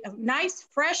it'll be a nice,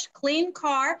 fresh, clean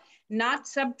car, not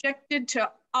subjected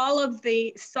to all of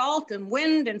the salt and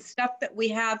wind and stuff that we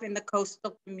have in the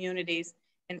coastal communities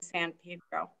in San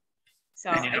Pedro.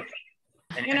 So,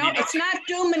 it's not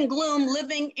doom and gloom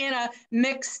living in a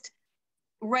mixed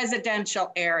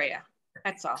residential area.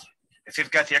 That's all. If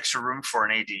they've got the extra room for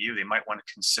an ADU, they might want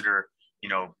to consider,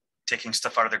 taking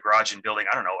stuff out of the garage and building,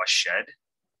 I don't know, a shed.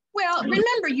 Well,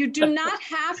 remember, you do not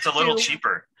have it's a little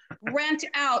cheaper. rent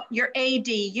out your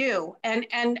ADU.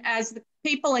 And as the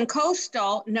people in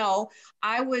coastal know,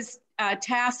 I was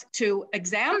tasked to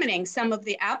examining some of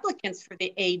the applicants for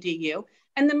the ADU,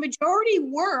 and the majority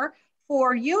were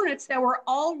for units that were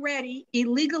already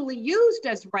illegally used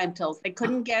as rentals. They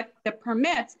couldn't get the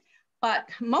permits, but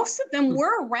most of them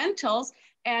were rentals.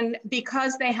 And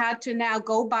because they had to now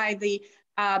go by the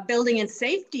building and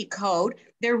safety code,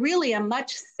 they're really a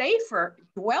much safer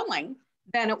dwelling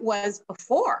than it was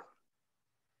before.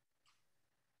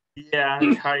 Yeah,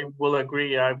 I will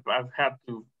agree. I've had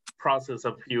to process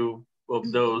a few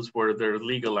of those where they're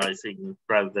legalizing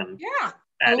rather than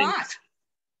adding. A lot.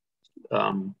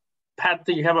 Pat,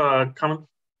 do you have a comment?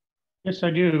 Yes,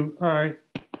 I do.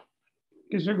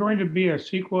 Is there going to be a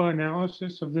sequel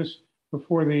analysis of this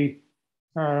before the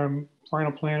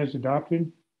final plan is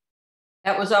adopted?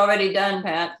 That was already done,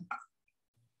 Pat.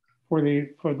 For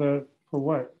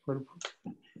what? For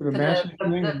the master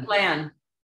plan? The plan.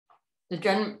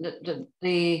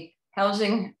 The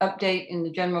housing update in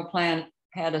the general plan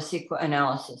had a sequel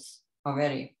analysis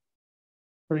already.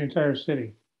 For the entire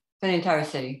city? For the entire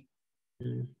city.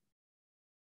 And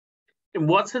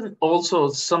wasn't also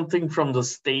something from the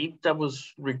state that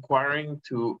was requiring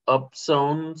to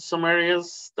upzone some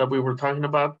areas that we were talking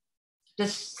about? The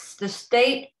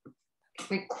state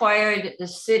required the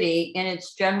city in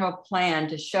its general plan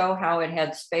to show how it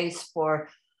had space for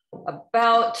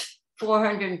about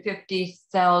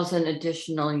 450,000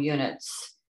 additional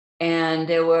units. And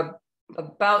there were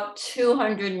about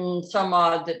 200 and some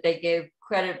odd that they gave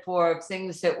credit for,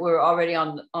 things that were already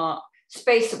on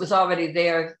space that was already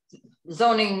there,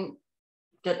 zoning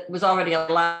that was already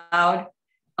allowed.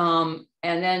 And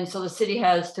then, so the city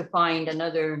has to find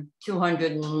another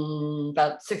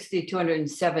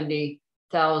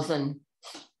 270,000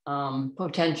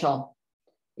 potential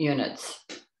units.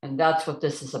 And that's what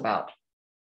this is about.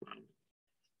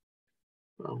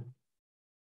 Oh.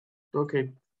 Okay.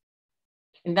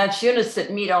 And that's units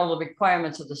that meet all the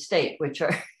requirements of the state, which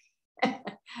are,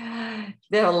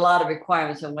 there are a lot of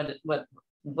requirements on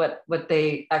what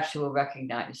they actually will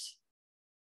recognize.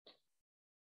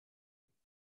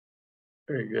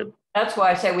 Very good. That's why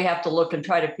I say we have to look and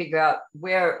try to figure out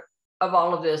where of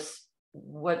all of this,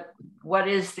 what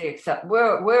is the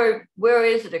where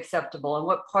is it acceptable, and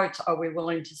what parts are we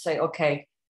willing to say, okay,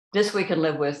 this we can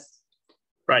live with.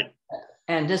 Right.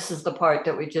 And this is the part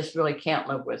that we just really can't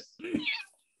live with.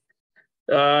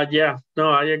 Yeah,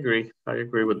 no, I agree. I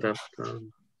agree with that.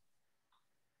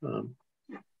 I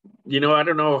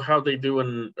don't know how they do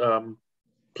in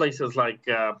places like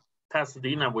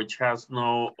Pasadena, which has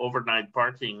no overnight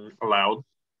parking allowed,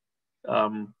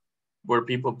 where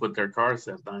people put their cars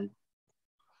at night.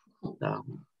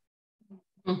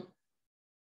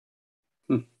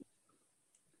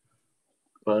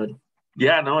 But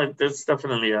yeah, no, it's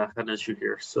definitely an issue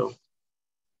here. So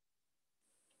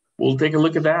we'll take a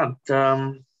look at that.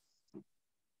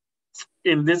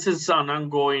 And this is an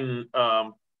ongoing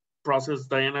process,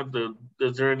 Diana.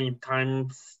 Is there any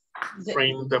time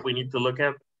frame that we need to look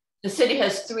at? The city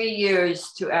has 3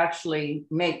 years to actually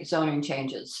make zoning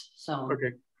changes. So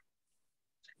okay.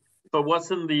 But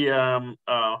wasn't the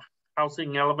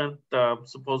housing element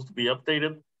supposed to be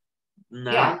updated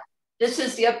now? Yeah, this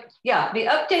is the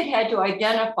update had to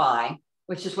identify,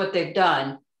 which is what they've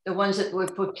done, the ones that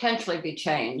would potentially be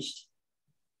changed.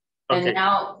 Okay. And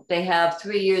now they have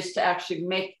 3 years to actually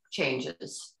make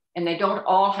changes. And they don't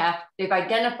all they've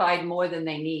identified more than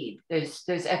they need. There's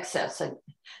excess, and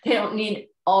they don't need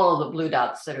all of the blue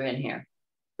dots that are in here.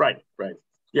 Right.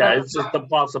 Yeah, it's just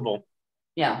impossible.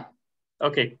 Yeah.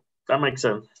 Okay, that makes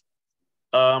sense.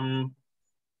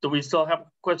 Do we still have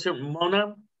a question,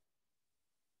 Mona?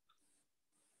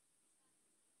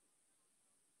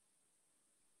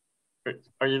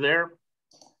 Are you there?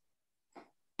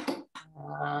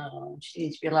 She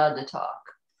needs to be allowed to talk.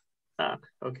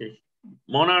 Okay.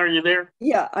 Mona, are you there?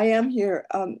 Yeah, I am here.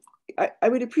 I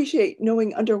would appreciate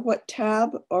knowing under what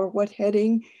tab or what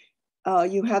heading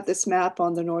you have this map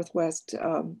on the Northwest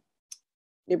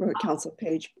Neighborhood Council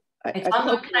page. It's on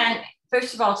the plan.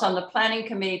 First of all, it's on the Planning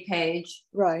Committee page.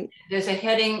 Right. There's a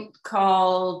heading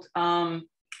called Plan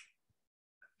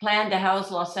to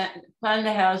House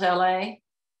LA.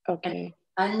 Okay.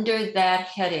 And under that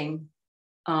heading,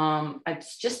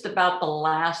 it's just about the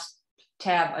last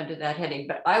tab under that heading,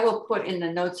 but I will put in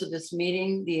the notes of this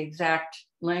meeting the exact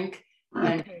link.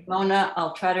 Okay. And Mona,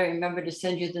 I'll try to remember to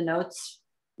send you the notes.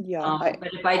 Yeah.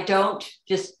 But if I don't,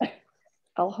 just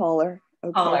I'll holler.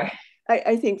 Okay. Holler.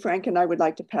 I think Frank and I would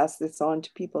like to pass this on to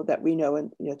people that we know,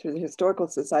 and through the Historical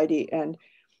Society, and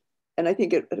I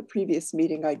think at a previous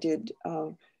meeting I did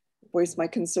voice my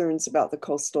concerns about the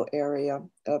coastal area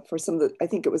for some of the. I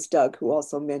think it was Doug who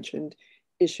also mentioned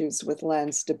issues with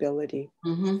land stability.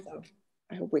 Mm-hmm. So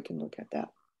I hope we can look at that.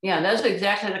 Yeah, those are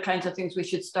exactly the kinds of things we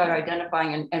should start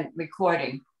identifying and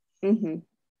recording. Mm-hmm.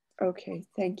 Okay,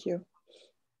 thank you.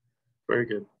 Very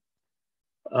good.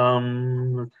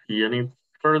 Let's see, any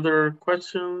further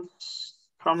questions,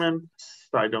 comments?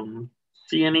 I don't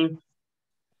see any.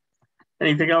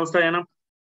 Anything else, Diana?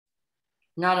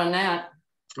 Not on that.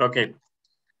 Okay.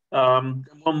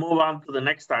 We'll move on to the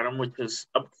next item, which is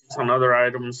updates on other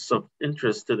items of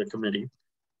interest to the committee.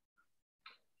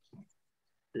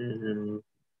 And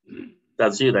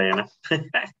that's you, Diana.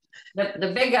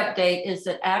 The big update is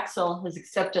that Axel has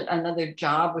accepted another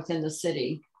job within the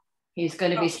city. He's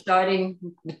going to be starting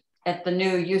at the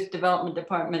new Youth Development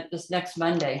Department this next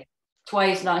Monday. That's why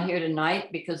he's not here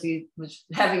tonight, because he was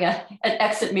having an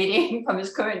exit meeting from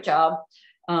his current job.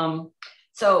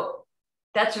 So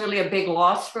that's really a big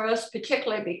loss for us,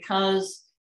 particularly because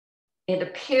it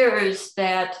appears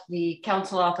that the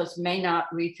council office may not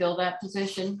refill that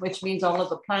position, which means all of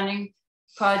the planning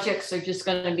projects are just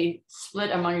going to be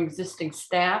split among existing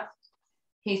staff.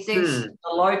 He thinks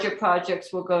the larger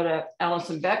projects will go to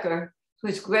Allison Becker,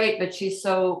 who's great, but she's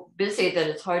so busy that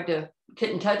it's hard to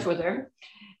get in touch with her.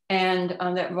 And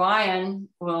that Ryan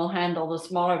will handle the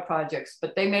smaller projects,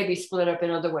 but they may be split up in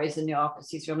other ways in the office.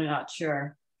 He's really not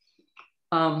sure.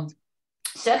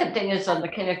 Second thing is on the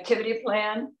connectivity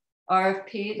plan,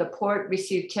 RFP, the port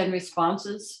received 10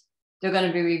 responses. They're going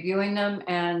to be reviewing them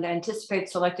and anticipate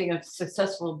selecting a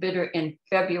successful bidder in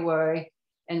February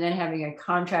and then having a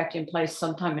contract in place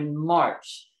sometime in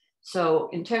March. So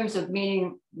in terms of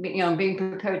being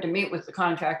prepared to meet with the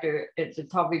contractor, it would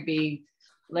probably be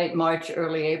late March,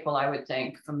 early April, I would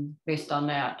think, based on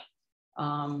that.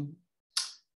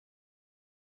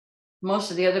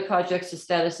 Most of the other projects, the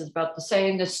status is about the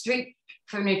same. The street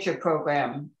furniture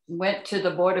program went to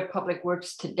the Board of Public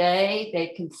Works today. They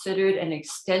considered an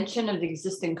extension of the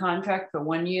existing contract for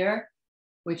 1 year,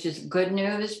 which is good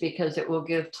news because it will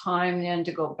give time then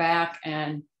to go back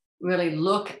and really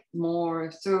look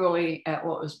more thoroughly at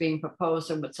what was being proposed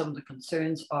and what some of the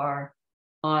concerns are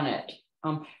on it.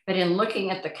 But in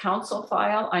looking at the council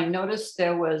file, I noticed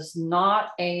there was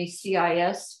not a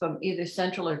CIS from either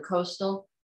Central or Coastal.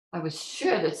 I was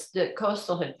sure that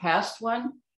Coastal had passed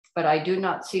one, but I do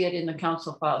not see it in the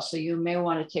council file. So you may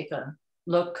want to take a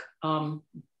look,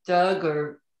 Doug,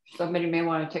 or somebody may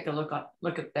want to take a look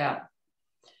at that.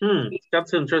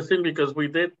 That's interesting because we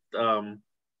did pass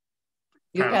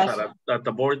that at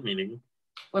the board meeting.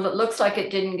 Well, it looks like it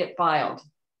didn't get filed.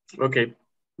 Okay,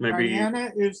 maybe.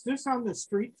 Diana, is this on the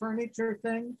street furniture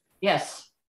thing? Yes.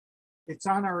 It's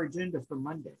on our agenda for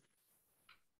Monday.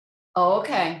 Oh,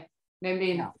 okay.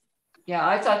 Maybe. Yeah,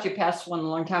 I thought you passed one a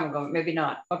long time ago. Maybe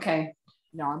not. Okay.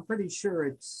 No, I'm pretty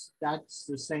sure that's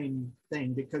the same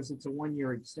thing because it's a 1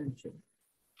 year extension.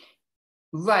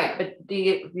 Right, but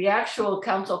the actual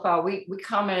council file, we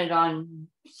commented on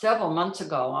several months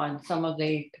ago on some of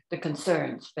the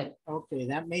concerns, but okay,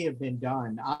 that may have been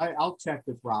done. I'll check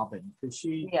with Robin because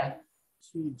she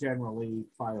generally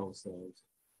files those.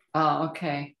 Oh,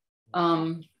 okay.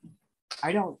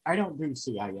 I don't do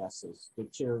CISs. The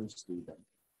chairs do them.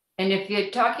 And if you're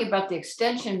talking about the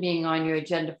extension being on your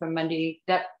agenda for Monday,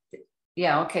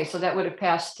 okay, so that would have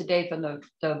passed today from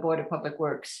the Board of Public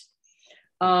Works.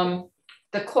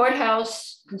 The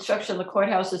courthouse, construction of the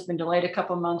courthouse has been delayed a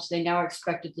couple of months. They now are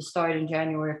expected to start in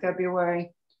January or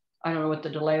February. I don't know what the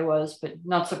delay was, but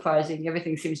not surprising.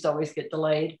 Everything seems to always get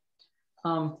delayed.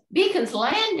 Beacon's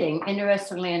Landing,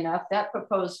 interestingly enough, that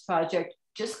proposed project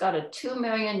just got a $2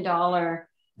 million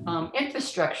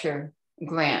infrastructure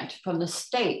grant from the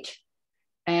state.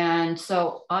 And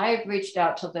so I've reached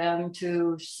out to them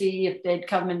to see if they'd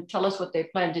come and tell us what they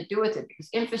plan to do with it, because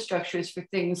infrastructure is for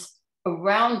things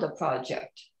around the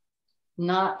project,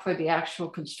 not for the actual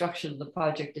construction of the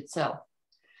project itself.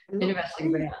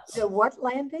 Interesting grants. The what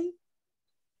landing?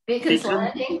 Beacon's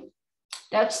Landing.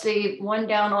 That's the one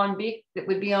down on Beacon, that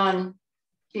would be on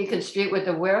Beacon Street where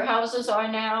the warehouses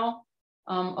are now,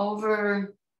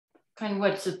 over kind of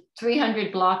what's the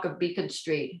 300 block of Beacon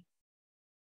Street.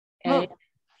 And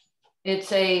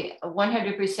it's a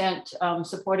 100%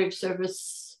 supportive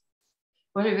service,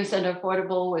 100%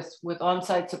 affordable with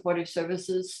on-site supportive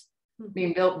services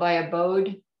being built by a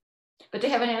BODE. But they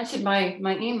haven't answered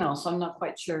my email, so I'm not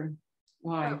quite sure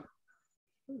why.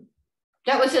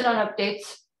 That was it on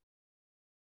updates.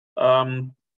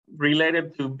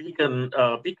 Related to Beacon,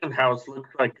 Beacon House looks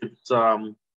like it's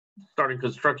starting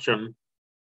construction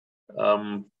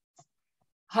for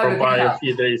by a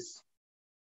few days.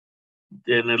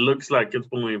 And it looks like it's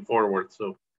moving forward,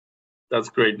 so that's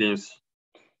great news.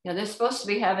 Yeah, they're supposed to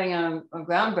be having a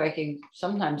groundbreaking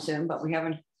sometime soon, but we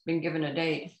haven't been given a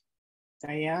date.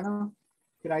 Diana,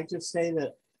 could I just say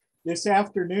that this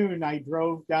afternoon I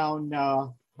drove down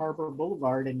Harbor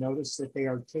Boulevard and noticed that they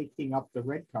are taking up the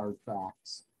red car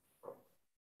tracks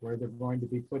where they're going to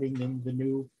be putting in the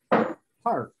new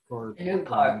park or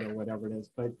whatever it is,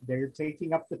 but they're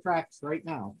taking up the tracks right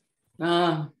now.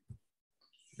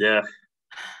 Yeah.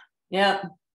 Yeah.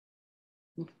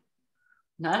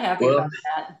 Not happy about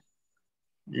that.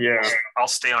 Yeah. I'll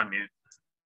stay on mute.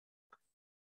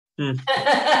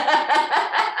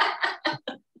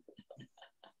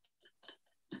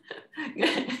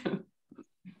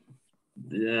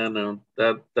 Yeah, no,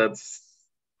 that's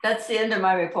the end of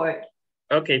my report.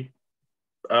 Okay.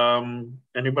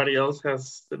 Anybody else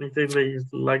has anything they'd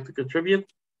like to contribute?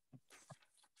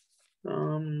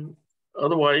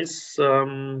 Otherwise,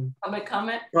 public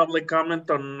comment? Public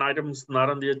comment on items not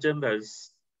on the agenda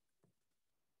is.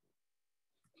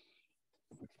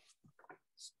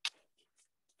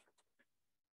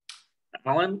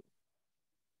 Alan?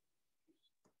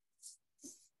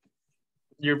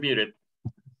 You're muted.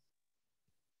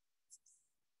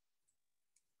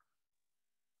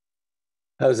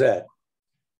 How's that?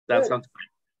 That sounds great.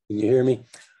 Can you hear me?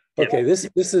 Okay,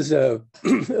 this is a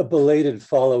belated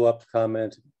follow-up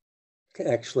comment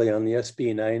actually on the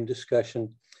SB9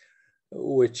 discussion,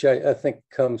 which I think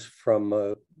comes from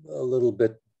a little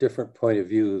bit different point of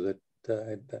view that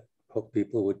I hope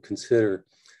people would consider.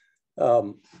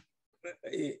 To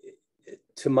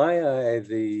my eye,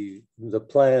 the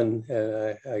plan,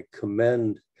 I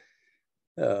commend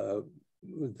the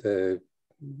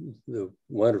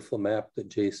wonderful map that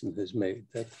Jason has made.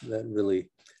 That really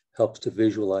helps to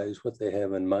visualize what they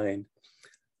have in mind.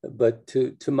 But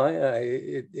to my eye,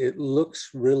 it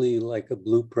looks really like a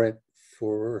blueprint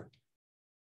for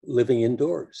living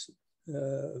indoors,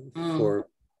 for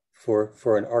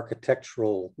an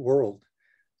architectural world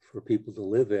for people to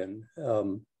live in.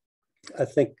 I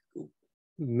think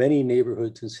many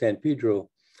neighborhoods in San Pedro,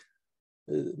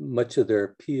 much of their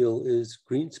appeal is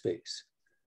green space,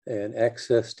 and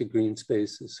access to green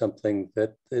space is something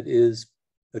that is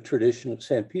a tradition of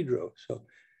San Pedro. So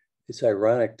it's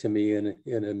ironic to me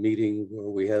in a meeting where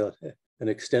we had an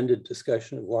extended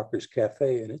discussion of Walker's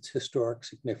Cafe and its historic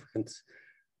significance.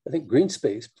 I think green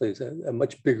space plays a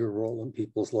much bigger role in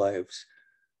people's lives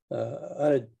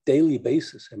on a daily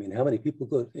basis. I mean, how many people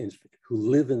who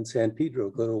live in San Pedro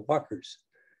go to Walker's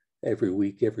every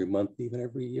week, every month, even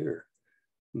every year?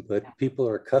 But people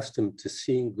are accustomed to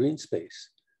seeing green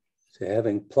space, to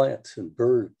having plants and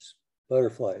birds,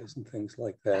 butterflies and things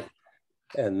like that.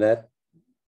 And that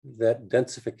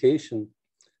densification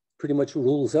pretty much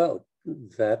rules out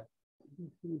that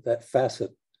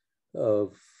facet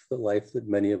of the life that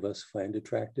many of us find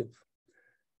attractive.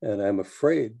 And I'm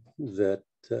afraid that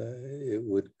it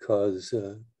would cause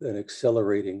an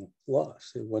accelerating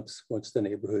loss. Once the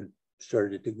neighborhood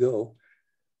started to go,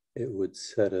 it would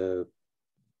set a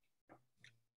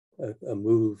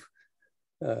move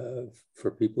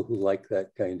for people who like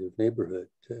that kind of neighborhood,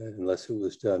 unless it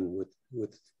was done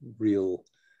with real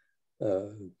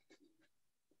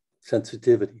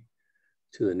sensitivity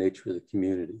to the nature of the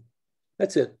community.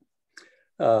 That's it.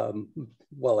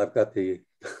 While I've got the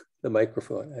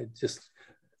microphone, I'd just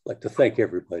like to thank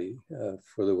everybody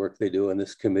for the work they do on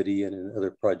this committee and in other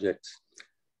projects,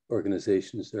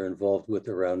 organizations they're involved with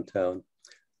around town.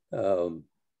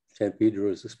 San Pedro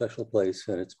is a special place,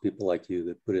 and it's people like you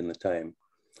that put in the time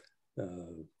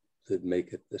that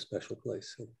make it a special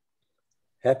place. So,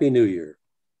 Happy New Year.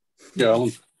 Yeah,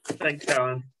 Thanks,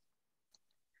 Alan.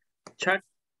 Chuck?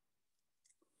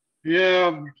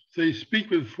 Yeah, they speak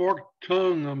with forked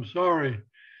tongue. I'm sorry.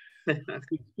 They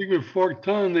speak with forked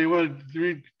tongue. They want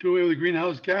to do away with the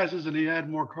greenhouse gases and he had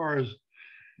more cars.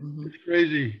 It's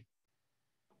crazy.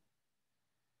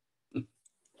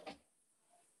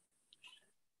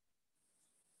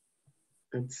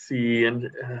 Let's see, and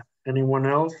anyone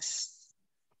else?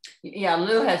 Yeah,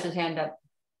 Lou has his hand up.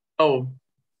 Oh,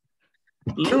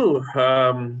 Lou,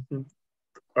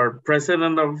 our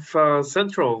president of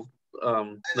Central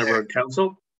Neighborhood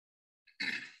Council.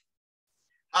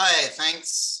 Hi,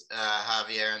 thanks,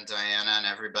 Javier and Diana and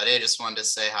everybody. I just wanted to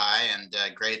say hi and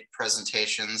great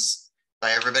presentations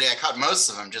by everybody. I caught most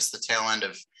of them, just the tail end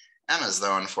of Emma's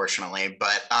though, unfortunately.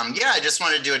 But yeah, I just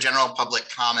wanted to do a general public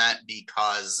comment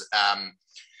because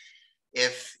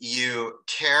if you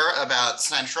care about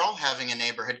Central having a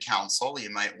neighborhood council, you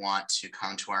might want to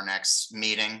come to our next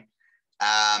meeting.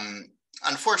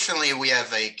 Unfortunately, we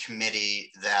have a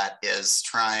committee that is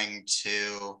trying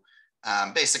to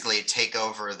basically take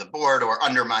over the board or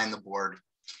undermine the board.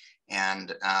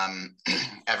 And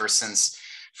ever since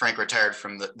Frank retired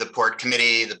from the Port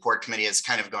Committee has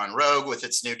kind of gone rogue with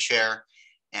its new chair,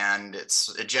 and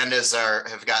its agendas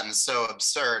have gotten so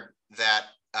absurd that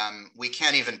we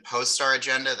can't even post our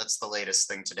agenda. That's the latest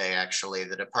thing today, actually.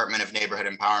 The Department of Neighborhood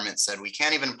Empowerment said we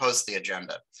can't even post the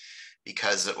agenda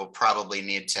because it will probably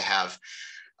need to have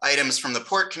items from the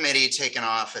Port Committee taken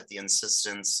off at the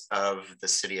insistence of the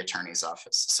city attorney's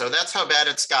office. So that's how bad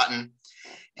it's gotten.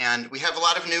 And we have a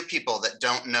lot of new people that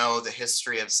don't know the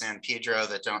history of San Pedro,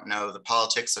 that don't know the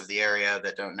politics of the area,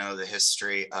 that don't know the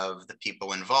history of the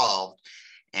people involved.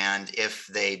 And if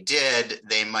they did,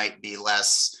 they might be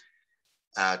less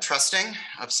trusting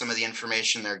of some of the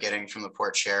information they're getting from the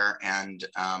Port Chair, and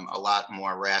a lot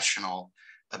more rational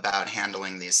about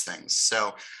handling these things.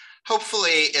 So hopefully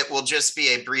it will just be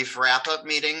a brief wrap-up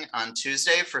meeting on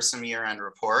Tuesday for some year-end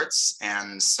reports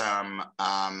and some,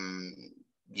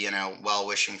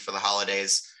 well-wishing for the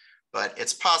holidays. But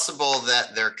it's possible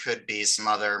that there could be some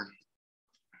other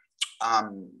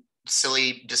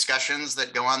silly discussions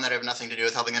that go on that have nothing to do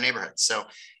with helping the neighborhood. So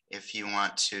if you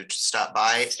want to stop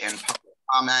by and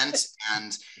comment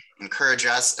and encourage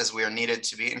us, as we are needed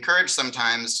to be encouraged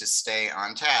sometimes to stay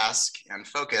on task and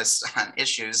focused on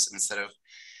issues instead of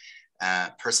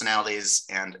personalities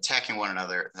and attacking one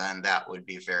another, then that would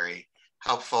be very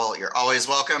helpful. You're always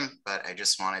welcome, but I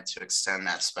just wanted to extend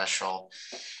that special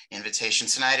invitation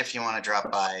tonight if you want to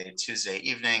drop by Tuesday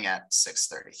evening at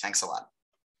 6:30. Thanks a lot.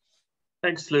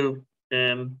 Thanks, Lou.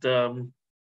 And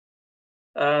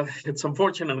it's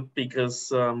unfortunate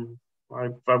because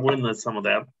I've witnessed some of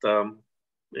that.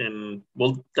 And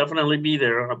we'll definitely be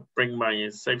there. I'll bring my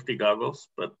safety goggles,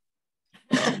 but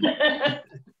I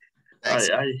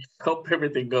hope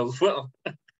everything goes well.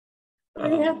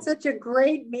 We had such a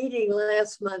great meeting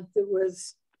last month. It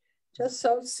was just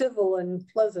so civil and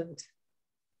pleasant.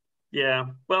 Yeah,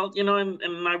 well,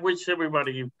 and I wish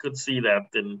everybody could see that,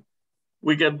 and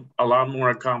we get a lot more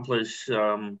accomplished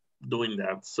doing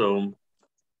that. So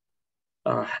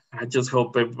I just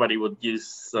hope everybody would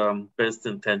use best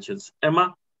intentions.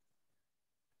 Emma?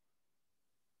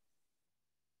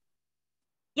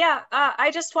 Yeah,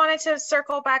 I just wanted to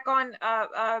circle back on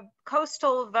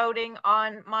coastal voting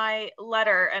on my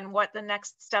letter and what the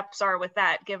next steps are with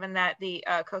that, given that the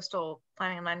coastal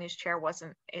planning and land use chair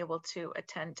wasn't able to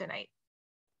attend tonight.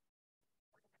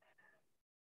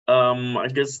 I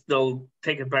guess they'll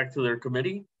take it back to their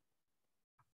committee.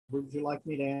 Would you like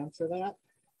me to answer that?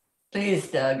 Please,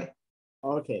 Doug.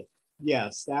 Okay,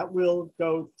 yes, that will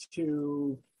go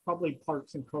to probably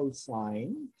Parks and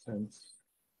Coastline, since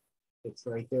it's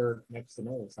right there next to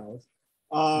Noel's house.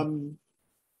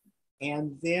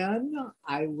 And then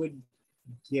I would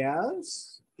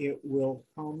guess it will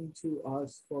come to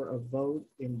us for a vote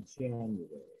in January.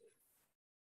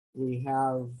 We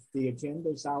have the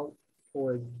agendas out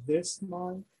for this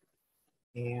month,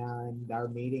 and our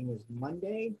meeting is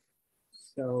Monday.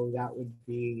 So that would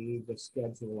be the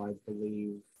schedule, I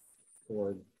believe,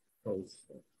 for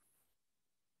coastal.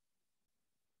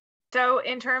 So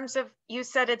in terms of, you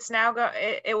said it's now,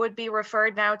 it would be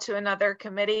referred now to another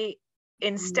committee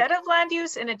instead of land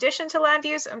use, in addition to land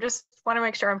use? I'm just want to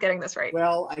make sure I'm getting this right.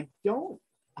 Well, I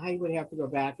would have to go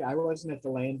back. I wasn't at the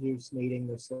land use meeting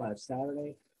this last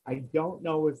Saturday. I don't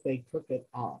know if they took it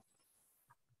up.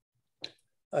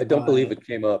 I don't believe it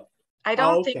came up. I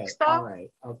don't think so. All right,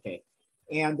 okay.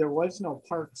 And there was no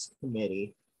Parks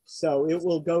Committee, so it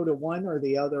will go to one or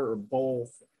the other or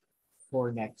both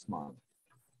for next month.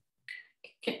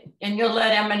 And you'll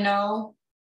let Emma know?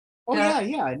 Oh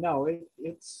yeah, no,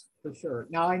 for sure.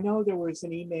 Now I know there was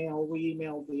an email we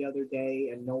emailed the other day,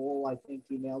 and Noel, I think,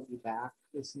 emailed you back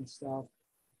with some stuff.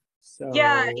 So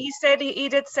yeah, he said he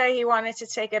did say he wanted to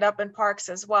take it up in parks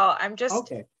as well. I'm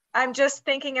just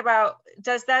thinking about,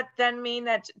 does that then mean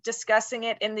that discussing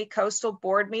it in the coastal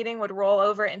board meeting would roll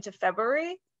over into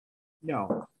February?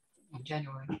 No.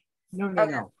 January.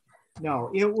 No.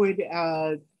 No, it would,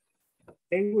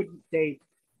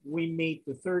 we meet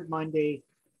the third Monday.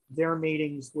 Their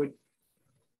meetings would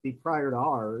be prior to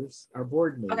ours, our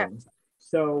board meetings. Okay.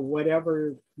 So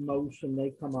whatever motion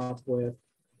they come up with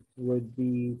would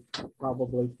be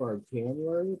probably for our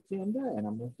January agenda. And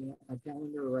I'm looking at my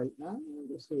calendar right now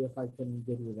to see if I can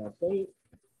give you that date.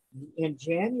 In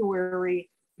January,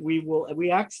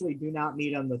 we actually do not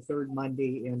meet on the third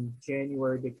Monday in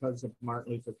January because of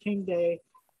Martin Luther King Day.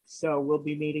 So we'll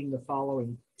be meeting the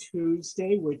following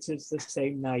Tuesday, which is the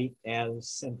same night as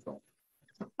Central.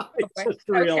 I just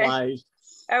realized.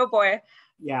 Oh boy.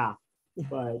 Yeah,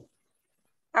 but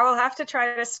I will have to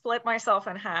try to split myself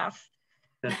in half.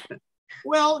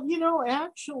 Well, you know,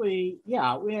 actually,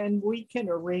 yeah, and we can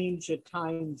arrange a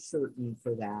time certain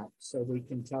for that, so we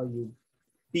can tell you,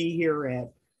 be here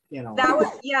at, you know.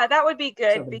 That would be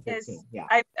good because yeah.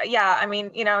 I mean,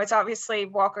 you know, it's obviously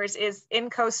Walker's is in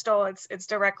coastal. It's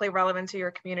directly relevant to your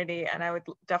community, and I would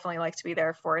definitely like to be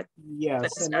there for it.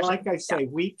 Yes, and like I say,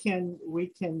 we can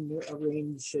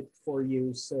arrange it for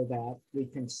you so that we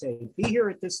can say, be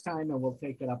here at this time, and we'll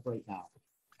take it up right now.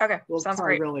 Okay, we'll sounds try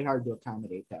great. Really hard to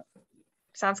accommodate that.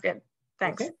 Sounds good.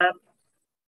 Thanks. Okay.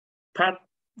 Pat.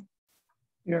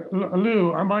 Yeah,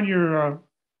 Lou, I'm on your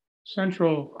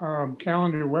central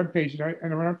calendar webpage,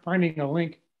 and I'm not finding a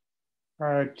link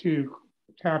to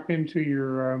tap into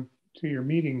your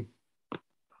meeting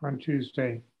on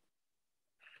Tuesday.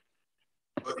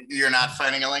 You're not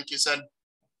finding a link, you said?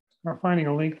 Not finding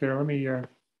a link there. Let me.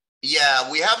 Yeah,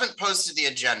 we haven't posted the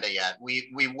agenda yet.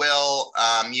 We will.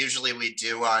 Usually we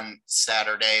do on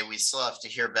Saturday. We still have to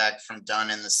hear back from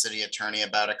Dunn and the city attorney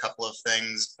about a couple of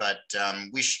things, but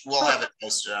we'll have it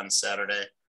posted on Saturday.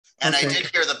 And okay. I did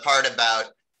hear the part about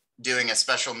doing a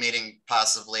special meeting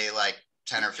possibly like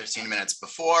 10 or 15 minutes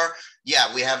before.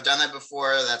 Yeah, we have done that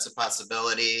before. That's a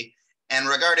possibility. And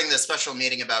regarding the special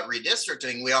meeting about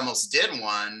redistricting, we almost did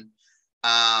one,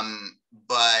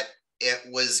 but it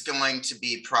was going to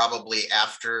be probably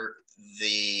after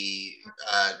the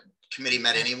committee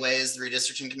met anyways, the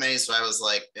redistricting committee. So I was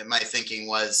like, my thinking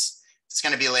was, it's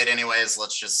going to be late anyways.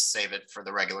 Let's just save it for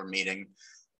the regular meeting.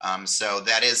 So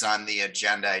that is on the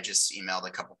agenda. I just emailed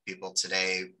a couple people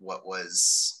today what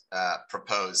was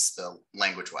proposed, the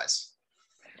language-wise.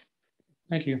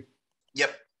 Thank you.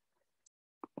 Yep.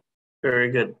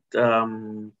 Very good.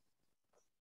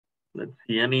 Let's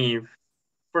see, any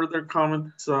further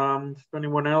comments from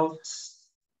anyone else?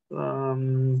 I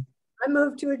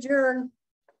move to adjourn.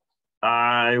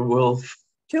 I will.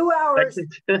 2 hours.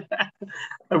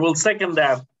 I will second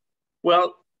that.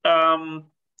 Well,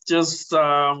 just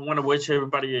want to wish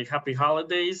everybody a happy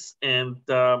holidays and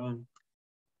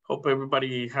hope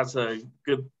everybody has a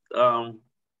good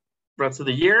rest of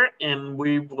the year. And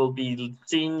we will be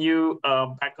seeing you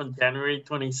back on January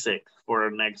 26th for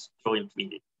our next joint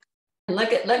meeting.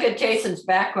 Look at Jason's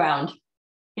background.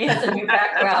 He has a new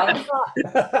background.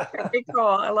 Very cool.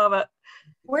 I love it.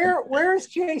 Where's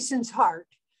Jason's heart?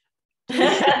 You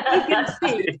can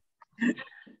see.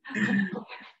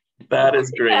 That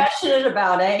is great. Passionate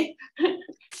about, Hey,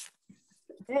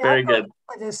 very good.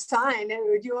 With a sign,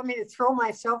 would you want me to throw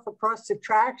myself across the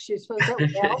tracks? You suppose that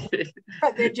would help?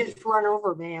 They just run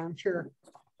over me, I'm sure.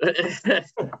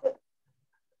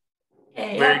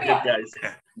 Hey, very good, guys.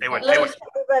 Yeah, they would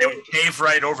cave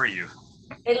right over you.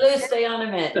 Hey, Lou, stay on a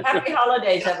minute. Happy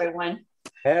holidays, everyone.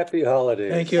 Happy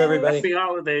holidays. Thank you, everybody. Happy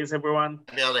holidays, everyone.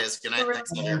 Happy holidays. Good night.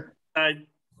 Thanks, Peter. Bye.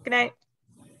 Good night.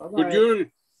 Good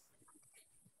June.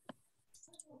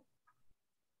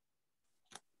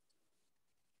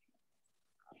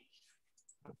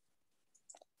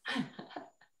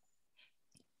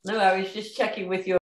 Lou, I was just checking with you.